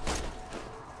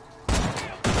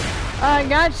 I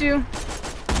got you.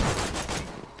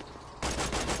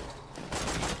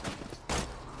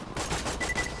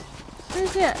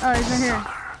 Where's he at? Oh, he's in here.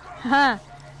 Haha.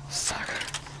 Sucker.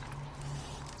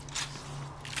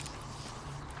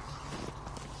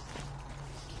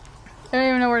 I don't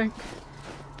even know where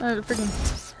to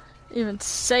freaking even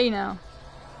say now.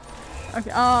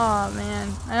 Okay, oh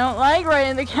man. I don't like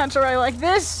writing the cancel right like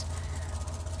this.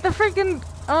 The freaking,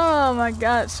 oh my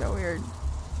god, it's so weird.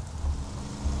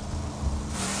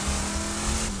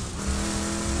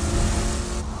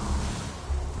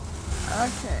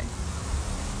 Okay.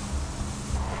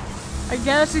 I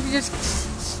guess if you just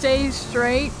stay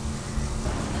straight.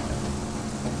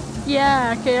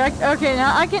 Yeah, okay, okay,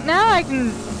 now I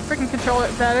can freaking control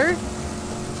it better.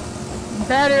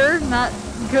 Better, not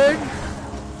good.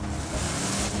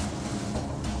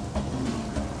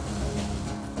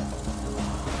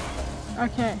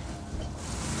 Okay.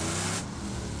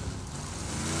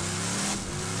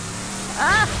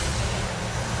 Ah!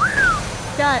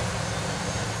 Got it.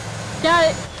 Got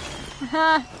it.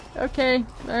 Ha. Okay.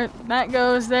 That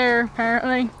goes there,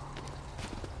 apparently.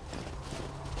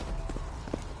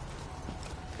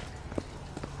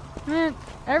 Man,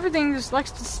 everything just likes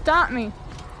to stop me.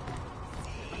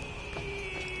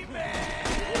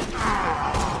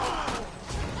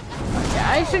 Okay,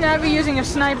 I should not be using a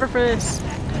sniper for this.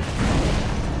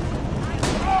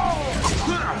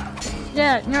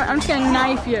 Yeah, you know what, I'm just gonna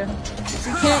knife you.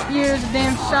 You can't use a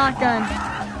damn shotgun.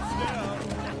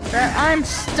 I'm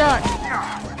stuck.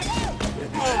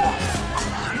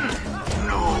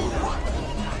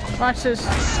 Watch this.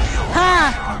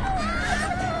 Ha!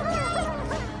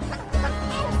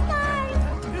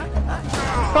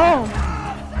 Boom!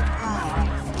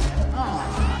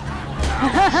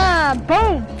 Haha!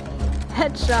 Boom!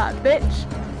 Headshot, bitch.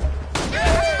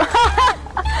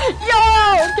 Yo!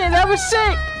 Okay, that was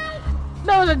sick!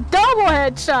 That was a double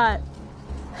headshot!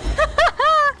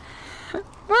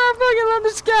 Bro, I fucking love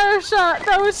the scatter shot!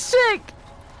 That was sick!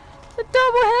 The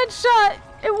double headshot!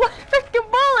 It was a freaking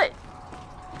bullet!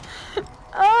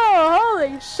 Oh,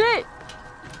 holy shit!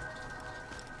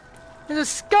 There's a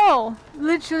skull!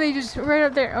 Literally just right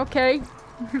up there. Okay.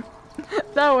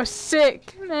 That was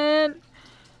sick, man.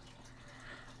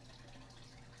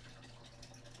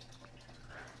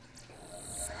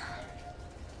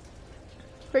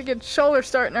 Freaking shoulder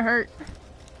starting to hurt.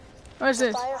 What is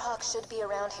this? The FIREHAWK should be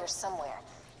around here somewhere.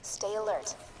 Stay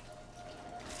alert.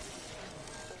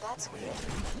 That's weird.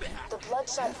 The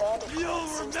bloodshot bandit clan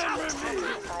seems to be attacking the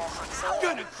FIREHAWK's lair. I'm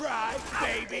gonna cry,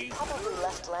 baby. They probably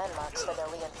left landmarks for their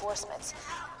reinforcements.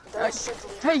 Those should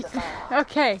lead to the FIREHAWK.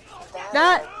 Okay.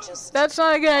 That's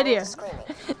not a good idea.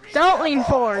 Don't lean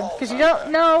forward, because you don't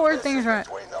know where things are at.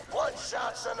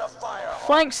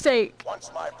 Flank state. Once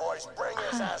my boys bring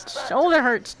his ass back, Shoulder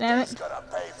hurts, damn it. he's gonna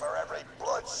pay for every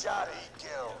bloodshot he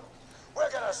killed. We're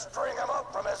gonna string him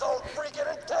up from his own freaking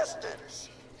intestines.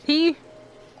 He?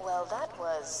 Well, that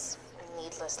was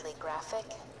needlessly graphic.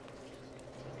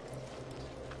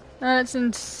 It's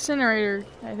incinerator,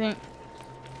 I think.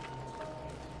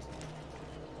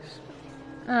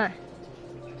 Alright.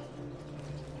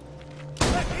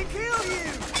 Let me kill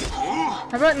you! How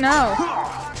about no?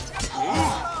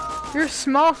 You're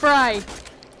small fry.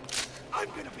 I'm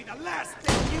gonna be the last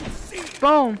thing you see.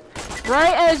 Boom.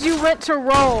 Right as you went to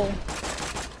roll.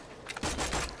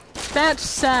 That's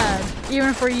sad,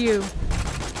 even for you.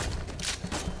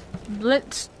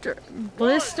 Blister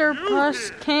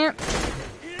plus camp.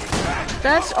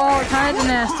 That's all kinds of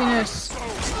nastiness.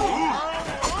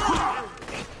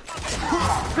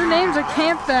 Who names a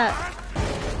camp that?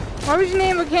 Why would you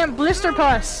name a camp Blister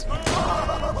Puss?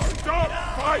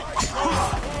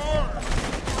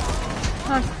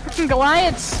 Freaking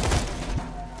Goliaths!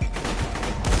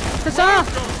 Piss off!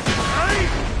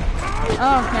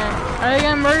 Oh, okay. Are they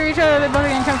gonna murder each other or are they both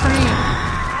gonna come for me?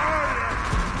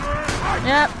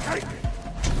 Yep.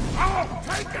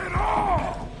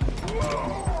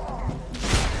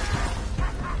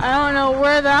 I don't know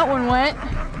where that one went.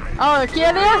 Oh,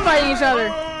 yeah, they are fighting each other.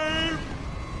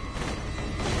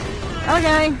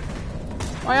 Okay.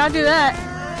 Why not do that?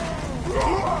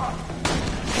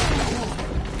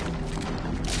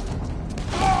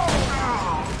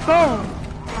 Boom.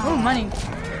 Oh, money.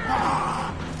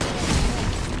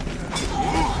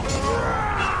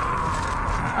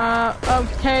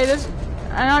 Okay, this...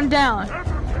 And I'm down.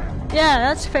 Yeah,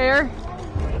 that's fair.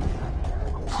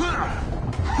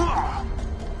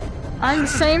 I'm the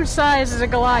same size as a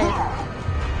Goliath.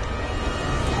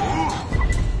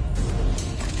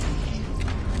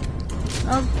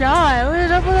 Oh god, what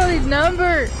is up with all these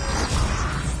numbers?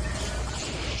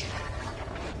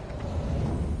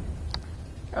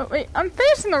 Oh wait, I'm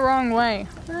facing the wrong way.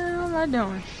 What the hell am I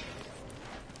doing?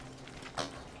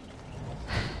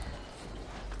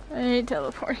 I hate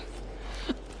teleporting.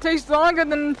 It takes longer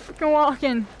than freaking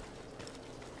walking.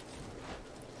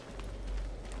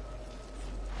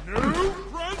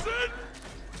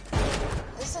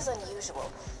 This is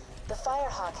unusual. The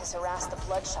FIREHAWK Firehawk has harassed the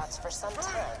Bloodshots for some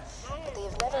time, but they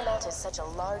have never mounted such a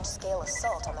large-scale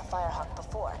assault on the Firehawk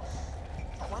before.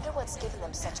 I wonder what's given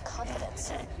them such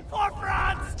confidence.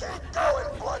 Corporate! Keep going,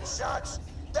 Bloodshots!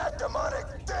 That demonic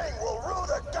thing will rue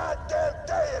the goddamn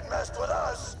day it messed with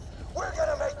us! We're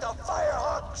gonna make the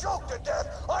Firehawk choke to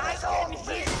death on his own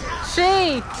feet!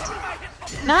 She!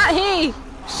 Not he!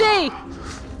 She!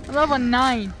 Level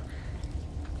 9.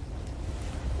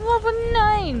 Level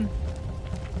 9!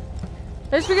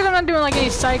 That's because I'm not doing like any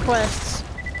side quests.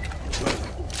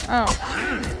 Oh.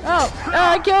 Oh,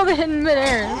 I killed it in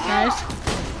midair. That's nice.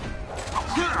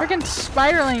 Freaking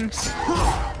spiderlings.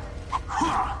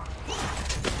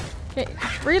 Okay,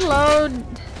 reload.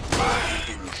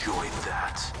 Enjoy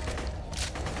that.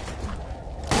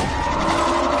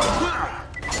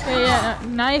 Okay, yeah,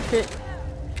 knife it.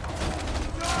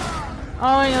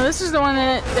 Oh, you know, this is the one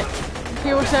that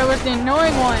people said was the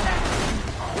annoying one.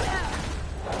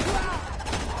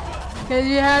 Because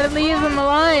you had to leave them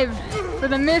alive for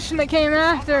the mission that came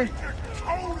after.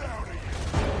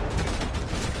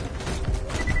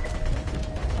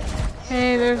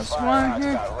 Hey, there's one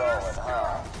here.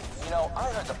 You know, I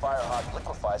heard the Firehawk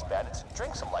liquefies bandits and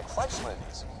drinks them like flesh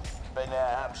smoothies. But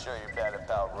nah, I'm sure your bandit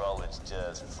pal Roland's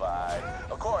just fine.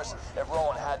 Of course, if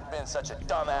Roland hadn't been such a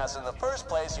dumbass in the first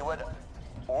place, he would...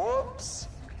 Whoops!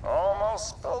 Almost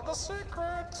spilled the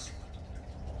secret.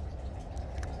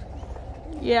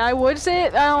 Yeah, I would say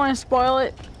it. I don't want to spoil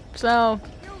it. So,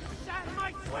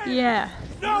 yeah.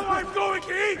 Now I'm going to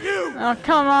eat you! Oh,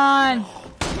 come on.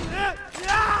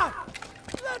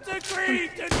 Let's agree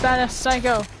to... Badass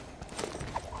psycho.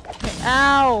 Okay,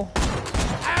 ow.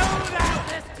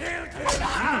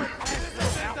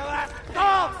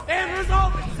 And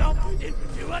resolve itself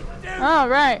into a dude. All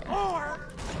right.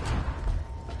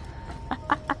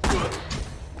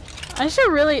 I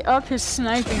should really up his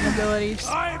sniping abilities.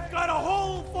 I've got a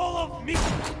hole full of meat.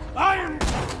 I'm...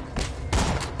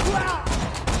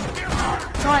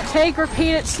 Come on, take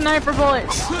repeated sniper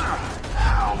bullets.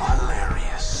 How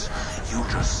hilarious. You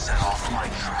just set off my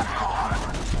trap card.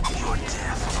 Your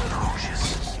death approaches.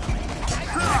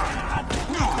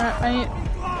 I need...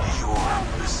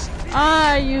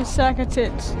 Ah, you sack of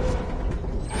tits.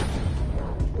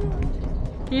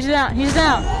 He's down, he's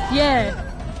down. Yeah.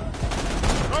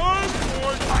 I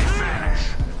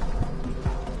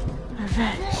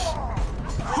vanish.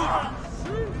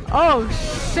 Oh,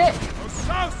 shit.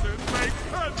 Assassin make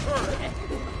transfer.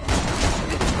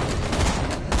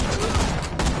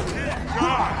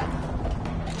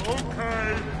 Okay.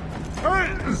 Hey,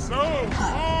 so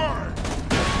hard.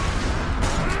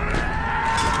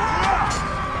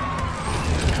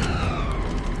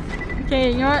 Okay,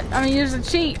 you know what? I'm gonna use the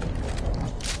cheat.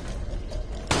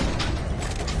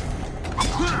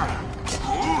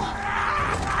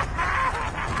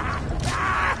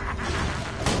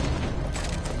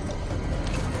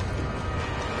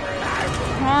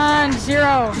 Come on,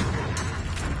 Zero.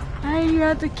 Hey, you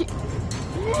have to keep.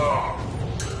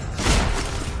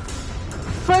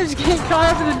 If I just get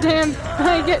caught up in the damn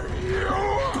blanket.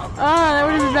 Ah, that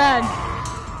would have been bad.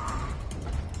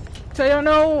 So I don't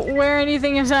know where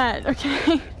anything is at,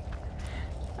 okay?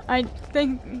 I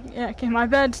think, yeah, okay, my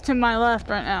bed's to my left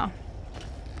right now.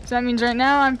 So that means right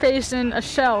now I'm facing a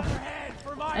shelf.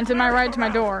 And to my right to my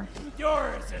door.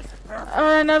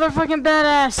 Another fucking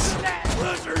badass.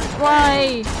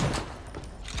 Why?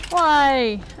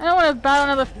 Why? I don't want to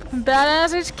battle another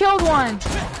badass, I just killed one.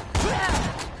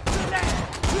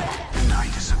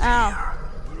 Ow.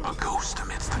 A ghost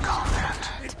amidst the combat.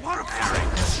 Preparing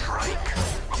to strike.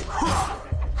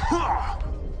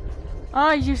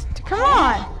 Oh, you... Come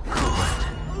on!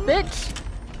 Bitch!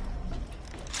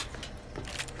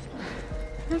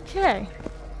 Okay.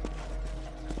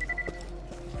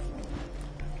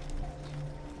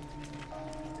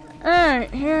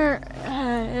 Alright, here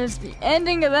is the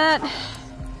ending of that.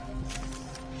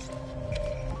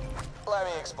 Let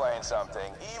me explain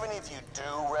something. Even if you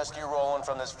do rescue Roland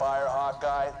from this Firehawk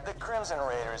guy, the Crimson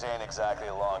Raiders ain't exactly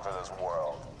along for this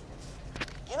world.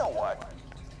 You know what?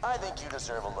 I think you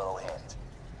deserve a little hint.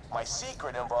 My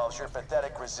secret involves your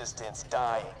pathetic resistance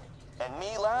dying, and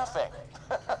me laughing.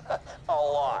 A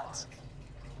lot.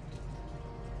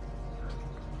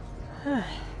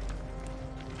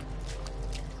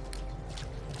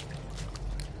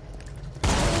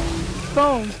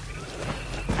 Boom.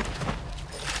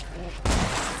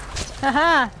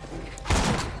 Haha.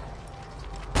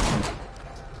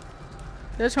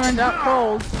 This one's out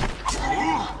cold.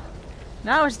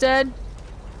 Now it's dead.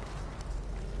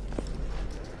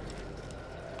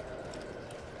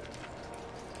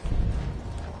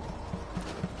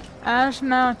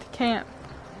 Ashmouth Camp.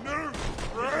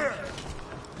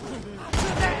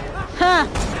 Ah!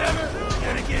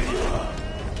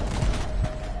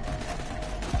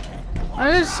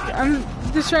 I'm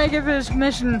just trying to get through this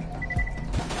mission.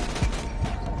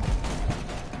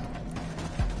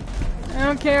 I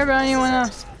don't care about anyone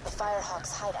else. The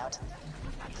Firehawk's hideout.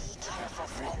 Be careful,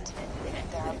 friend.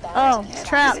 There are Oh,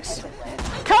 traps.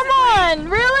 Come on,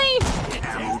 really?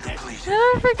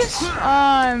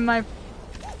 Oh, my.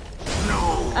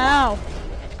 No. Ow.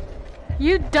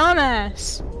 You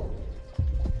dumbass.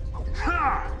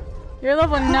 You're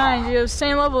level 9. You're the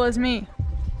same level as me.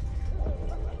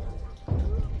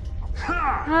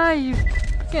 Ah, you.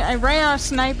 I ran out of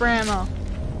sniper ammo.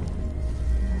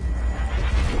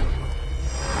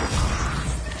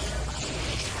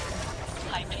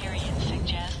 Hyperion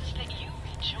suggests that you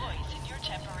rejoice in your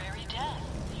temporary death.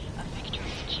 A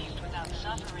victory achieved without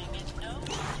suffering is no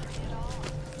victory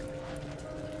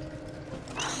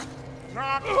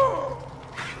at all.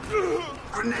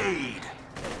 Grenade!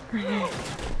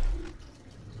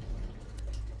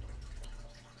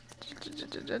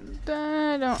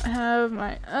 I don't have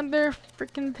my other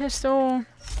freaking pistol,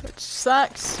 which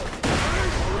sucks.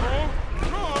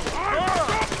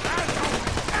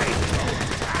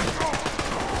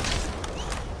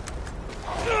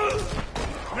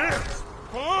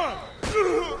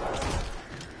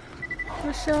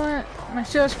 My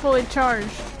shield's fully charged.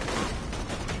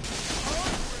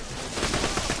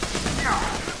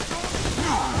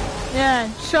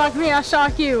 Yeah, shock me, I'll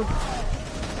shock you.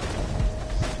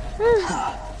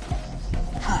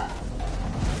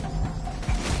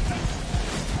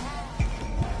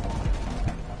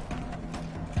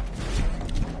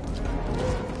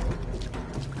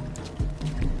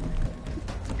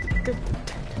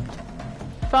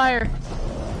 Fire.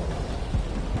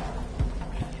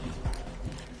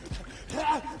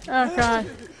 Oh god.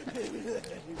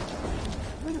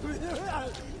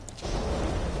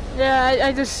 Yeah,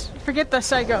 I just forget the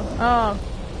psycho. Oh.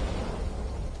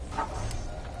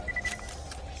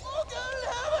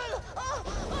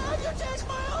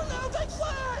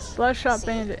 Bloodshot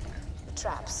bandit.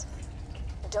 Traps.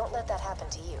 Don't let that happen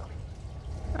to you.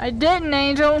 I didn't,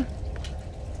 Angel.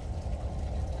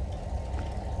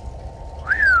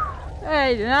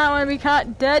 Hey, did not want to be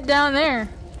caught dead down there.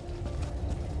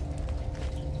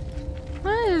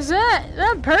 What is that? Is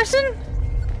that a person?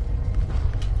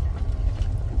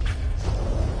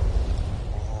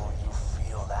 Oh, you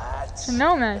feel that? It's a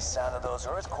nomad. The sound of those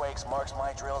earthquakes marks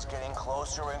my drills getting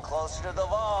closer and closer to the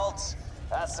vaults.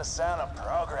 That's the sound of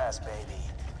progress, baby.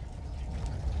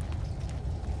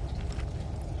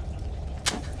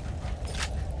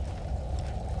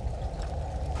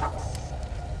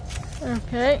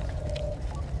 Okay.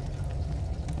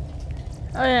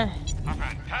 Oh yeah. A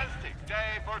fantastic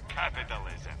day for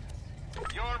capitalism.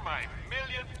 You're my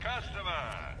millionth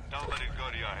customer. Don't let it go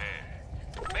to your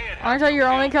head. Aren't I your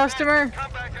only customer?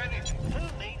 Come back anything. Who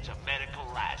needs a medical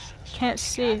license? Can't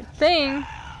see a thing.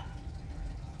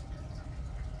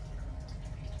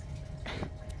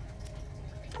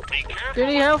 Do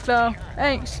need help though.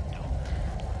 Thanks.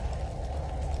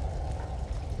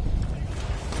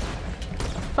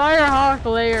 Firehawk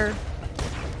lair.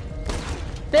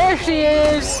 There she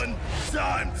is.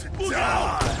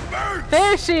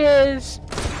 There she is.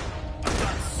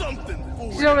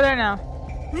 She's over there now.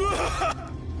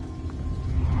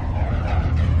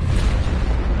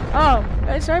 Oh,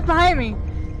 it's right behind me.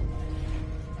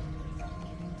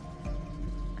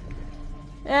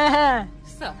 Yeah.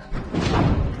 So.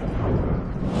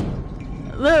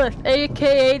 Lilith,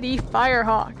 aka the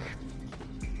Firehawk.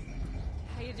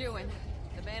 How you doing?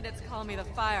 The bandits call me the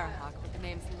Firehawk, but the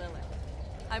name's Lilith.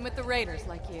 I'm with the Raiders,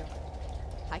 like you.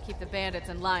 I keep the bandits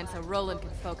in line so Roland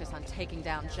can focus on taking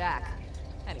down Jack.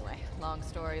 Anyway, long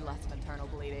story, lots of internal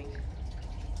bleeding.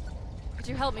 Could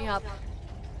you help me up?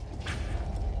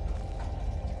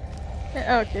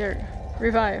 Oh, here.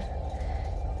 Revive.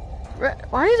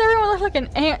 Why does everyone look like an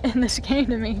ant in this game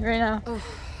to me right now? Oh,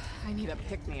 I need a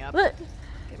pick-me-up. Look.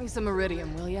 Give me some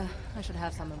iridium, will ya? I should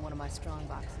have some in one of my strong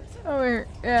boxes. Oh, here.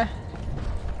 Yeah.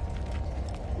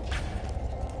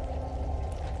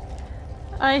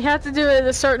 I have to do it in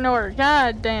a certain order.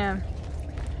 God damn.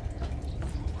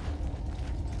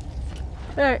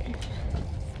 Alright.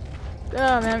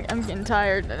 Oh man, I'm getting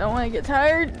tired. I don't want to get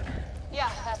tired. Yeah,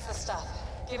 that's the stuff.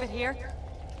 Give it here.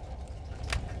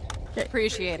 Okay.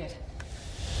 Appreciate it.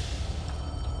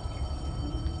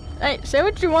 Hey, say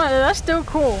what you want. That's still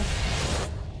cool.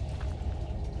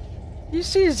 You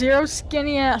see Zero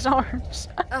skinny ass arms.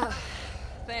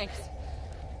 Thanks.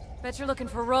 Bet you're looking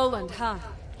for Roland, huh?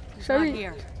 He's not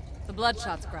here. The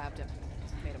Bloodshots grabbed him.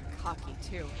 Made him cocky,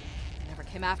 too. Never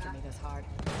came after me this hard.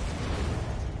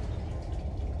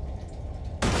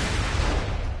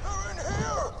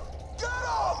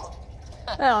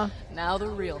 Oh. Now the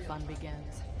real fun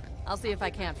begins. I'll see if I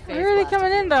can't face Where are they blast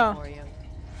coming in, though? for you.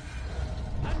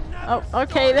 Oh,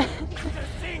 okay then.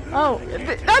 Oh,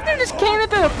 that dude just came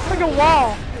into the freaking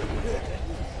wall.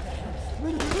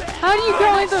 How do you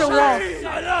go into the wall?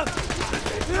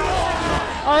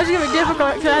 Oh, this is gonna be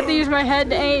difficult because I have to use my head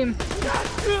to aim.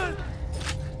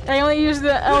 I only use the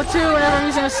L2 whenever I'm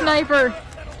using a sniper.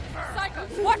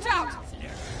 Psychos, watch out!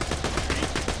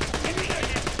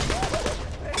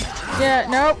 Yeah,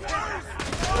 nope.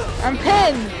 I'm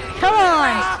pinned. Come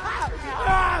on.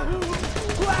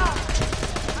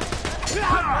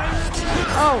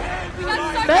 Oh,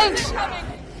 thanks.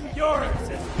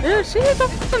 Dude, she is a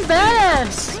fucking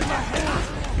badass.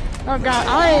 Oh god,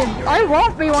 I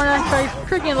won't be one if I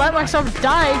freaking let myself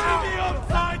die.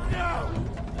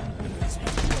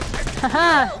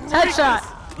 Haha, headshot.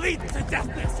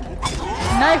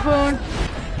 Knife wound.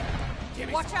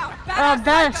 Watch out! Oh,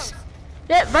 badass.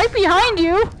 Yeah, right behind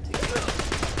you. Doing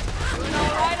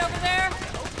all right over there?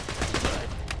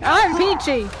 I'm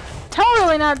Peachy.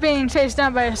 Totally not being chased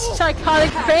down by a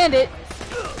psychotic bandit.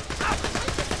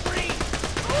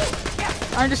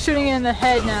 I'm just shooting it in the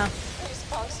head now. These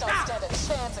punks don't stand a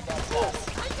chance against us.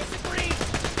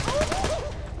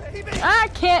 I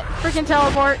can't freaking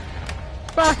teleport.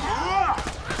 Fuck.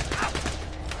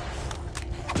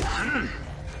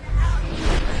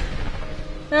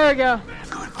 There we go.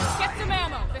 Get some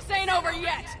ammo. This ain't over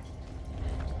yet.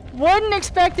 Wouldn't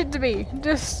expect it to be.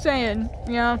 Just saying,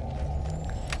 you know.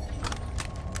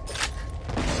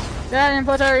 That and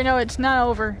plus I already know it's not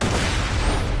over. They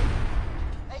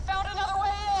found another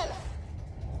way in.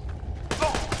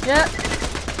 Yep.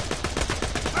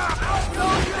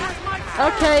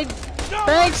 Okay.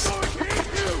 Thanks.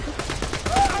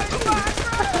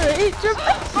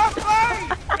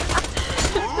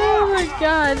 Oh my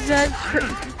god,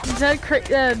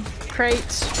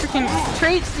 crates. Freaking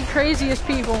traits the craziest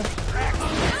people.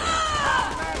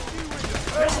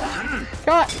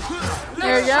 Come on.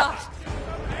 There we go.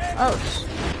 Oh.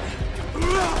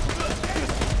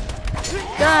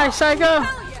 Die, psycho.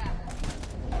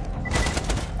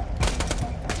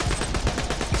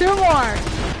 2 more.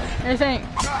 I think.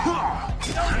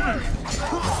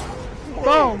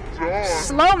 Boom.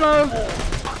 Slow mo.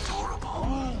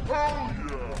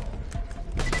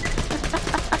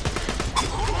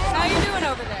 How you doing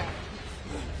over there?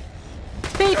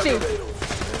 Peachy.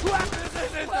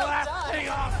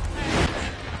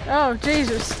 Oh,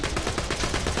 Jesus.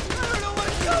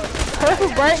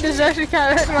 Purple brightness actually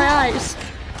kind of hurt my eyes.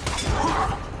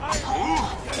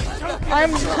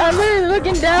 I'm literally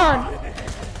looking down.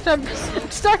 So I'm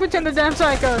stuck between the damn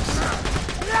psychos.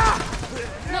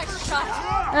 Next shot.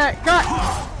 Alright, got.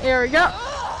 Here we go.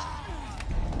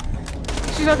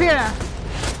 She's up here now.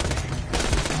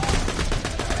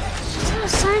 She's on the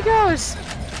psychos.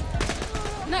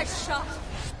 Next shot.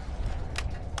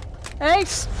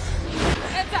 Thanks.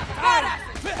 Heads up. Badass.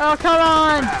 Oh, come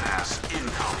on.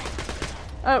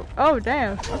 Oh,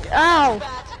 damn. Okay. Ow.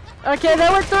 Okay,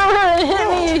 that went through her and hit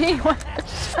me.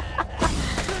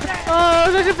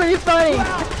 Oh, this is pretty funny. It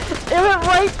went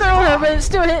right through her, but it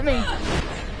still hit me.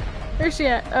 Where's she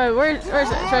at? Oh, where's it?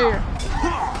 It's right here.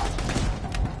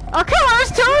 Oh, come on,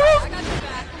 there's 2 of them?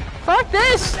 Fuck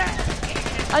this.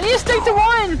 I need to stick to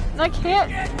one. I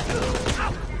can't.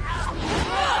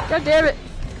 God damn it.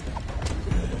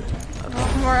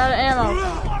 Oh, we're out of ammo.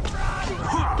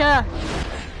 Okay.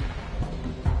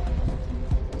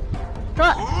 Come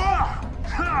on.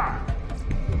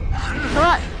 Come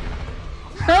on.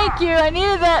 Thank you. I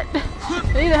needed that.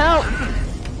 I need the help.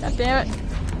 God damn it.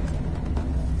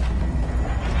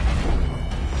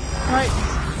 Right.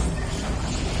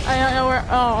 I don't know where.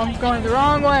 Oh, I'm going the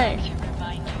wrong way.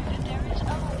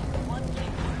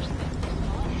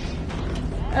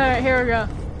 Alright, here we go.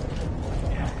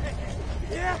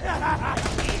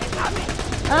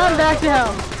 I'm back to hell.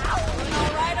 All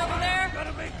right over there?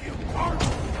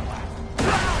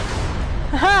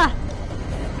 Haha!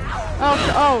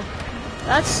 Oh,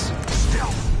 that's.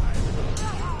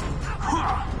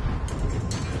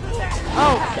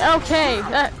 Oh, okay.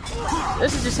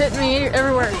 This is just hitting me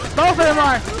everywhere. Both of them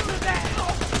are.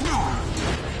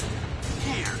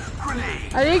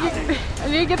 I need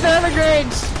to get the other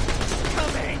grades.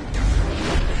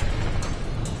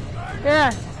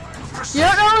 Yeah. You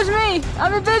don't know it was me.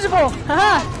 I'm invisible.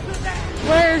 Haha.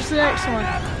 Where's the next one?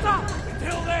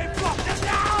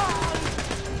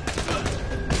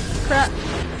 Crap.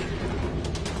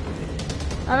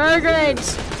 I'm out of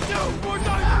grenades.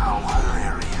 How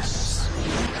hilarious.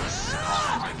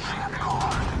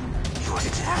 Your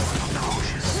death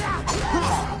approaches.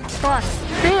 Come on.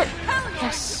 Beat it.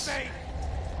 Yes.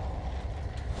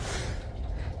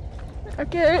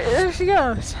 Okay, there she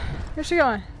goes. Where's she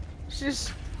going?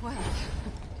 She's... Well,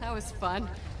 that was fun.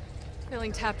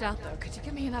 Feeling tapped out, though. Could you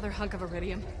give me another hunk of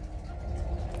iridium?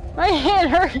 My hand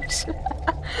hurts.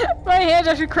 My hand's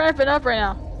actually cramping up right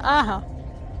now. Ah.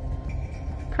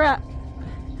 Crap.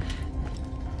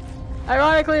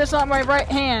 Ironically, it's not my right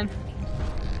hand.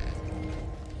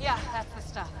 Yeah, that's the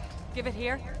stuff. Give it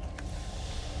here.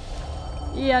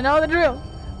 Yeah, I know the drill.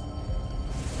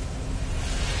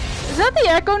 Is that the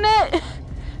Echo Net?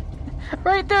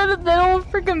 Right there, the little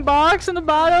freaking box in the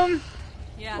bottom?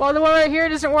 Yeah. Well, the one right here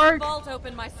doesn't work. The vault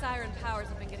open, my siren powers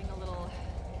have been getting a little...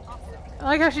 I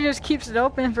like how she just keeps it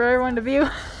open for everyone to view.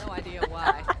 No idea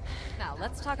why. Now,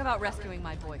 let's talk about rescuing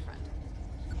my boyfriend.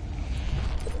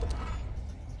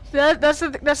 That's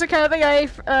the kind of thing I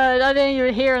didn't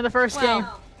even hear in the first game.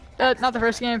 Not the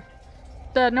first game.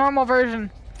 The normal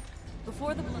version.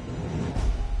 Before the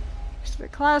the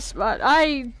class mod.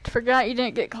 I forgot you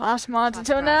didn't get class mods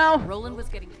until now. Roland was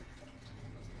getting.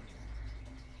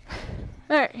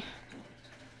 Alright.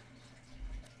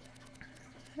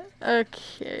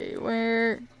 Okay,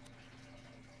 where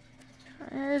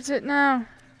is it now?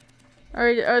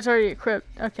 Already, oh, it's already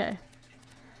equipped. Okay.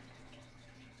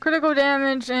 Critical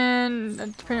damage and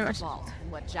that's pretty much. Vault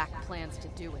and what Jack plans to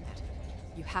do with it.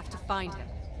 You have to find him.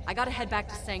 I gotta head back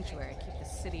to Sanctuary, keep the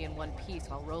city in one piece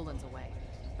while Roland's away.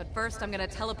 But first, I'm gonna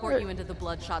teleport you into the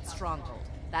Bloodshot Stronghold.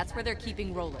 That's where they're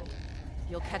keeping Roland.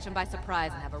 You'll catch him by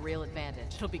surprise and have a real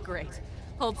advantage. It'll be great.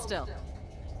 Hold still.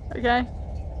 Okay.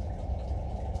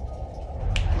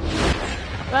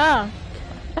 Wow.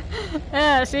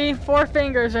 Yeah, see? 4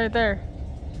 fingers right there.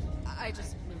 I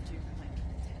just moved you like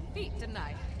 10 feet, didn't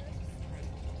I?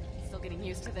 Still getting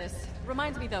used to this.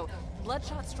 Reminds me though,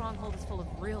 Bloodshot Stronghold is full of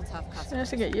real tough customers. I have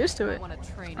to get used to it. You want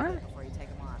to train you before you take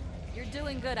them on. You're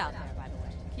doing good out there, by the way.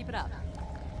 Keep it up.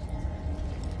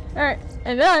 Alright,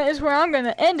 and that is where I'm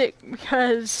gonna end it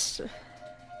because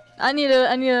I need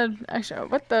a actually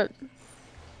what the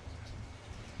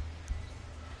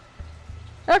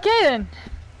okay then.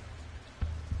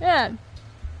 Yeah.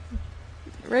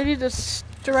 Ready to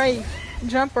strafe,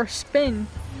 jump or spin.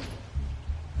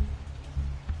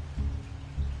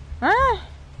 Huh?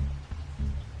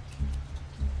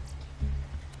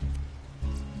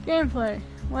 Gameplay.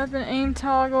 Weapon aim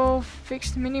toggle,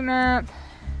 fixed minimap.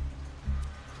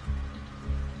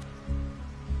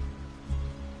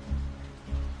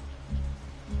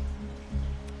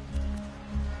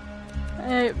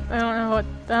 I don't know what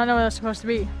that's supposed to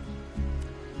be.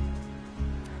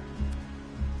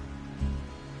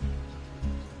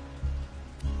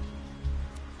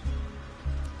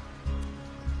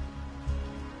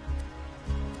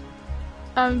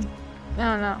 I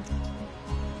don't know.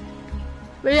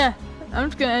 But yeah, I'm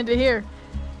just gonna end it here.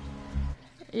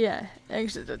 Yeah,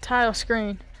 exit the title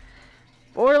screen.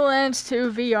 Borderlands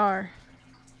 2 VR.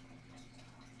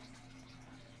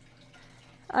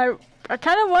 I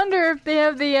kind of wonder if they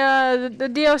have the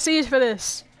DLCs for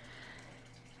this.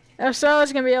 If so,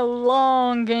 it's gonna be a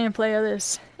long gameplay of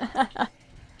this.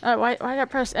 Why did I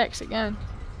press X again?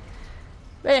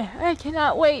 But yeah, I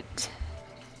cannot wait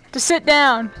to sit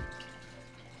down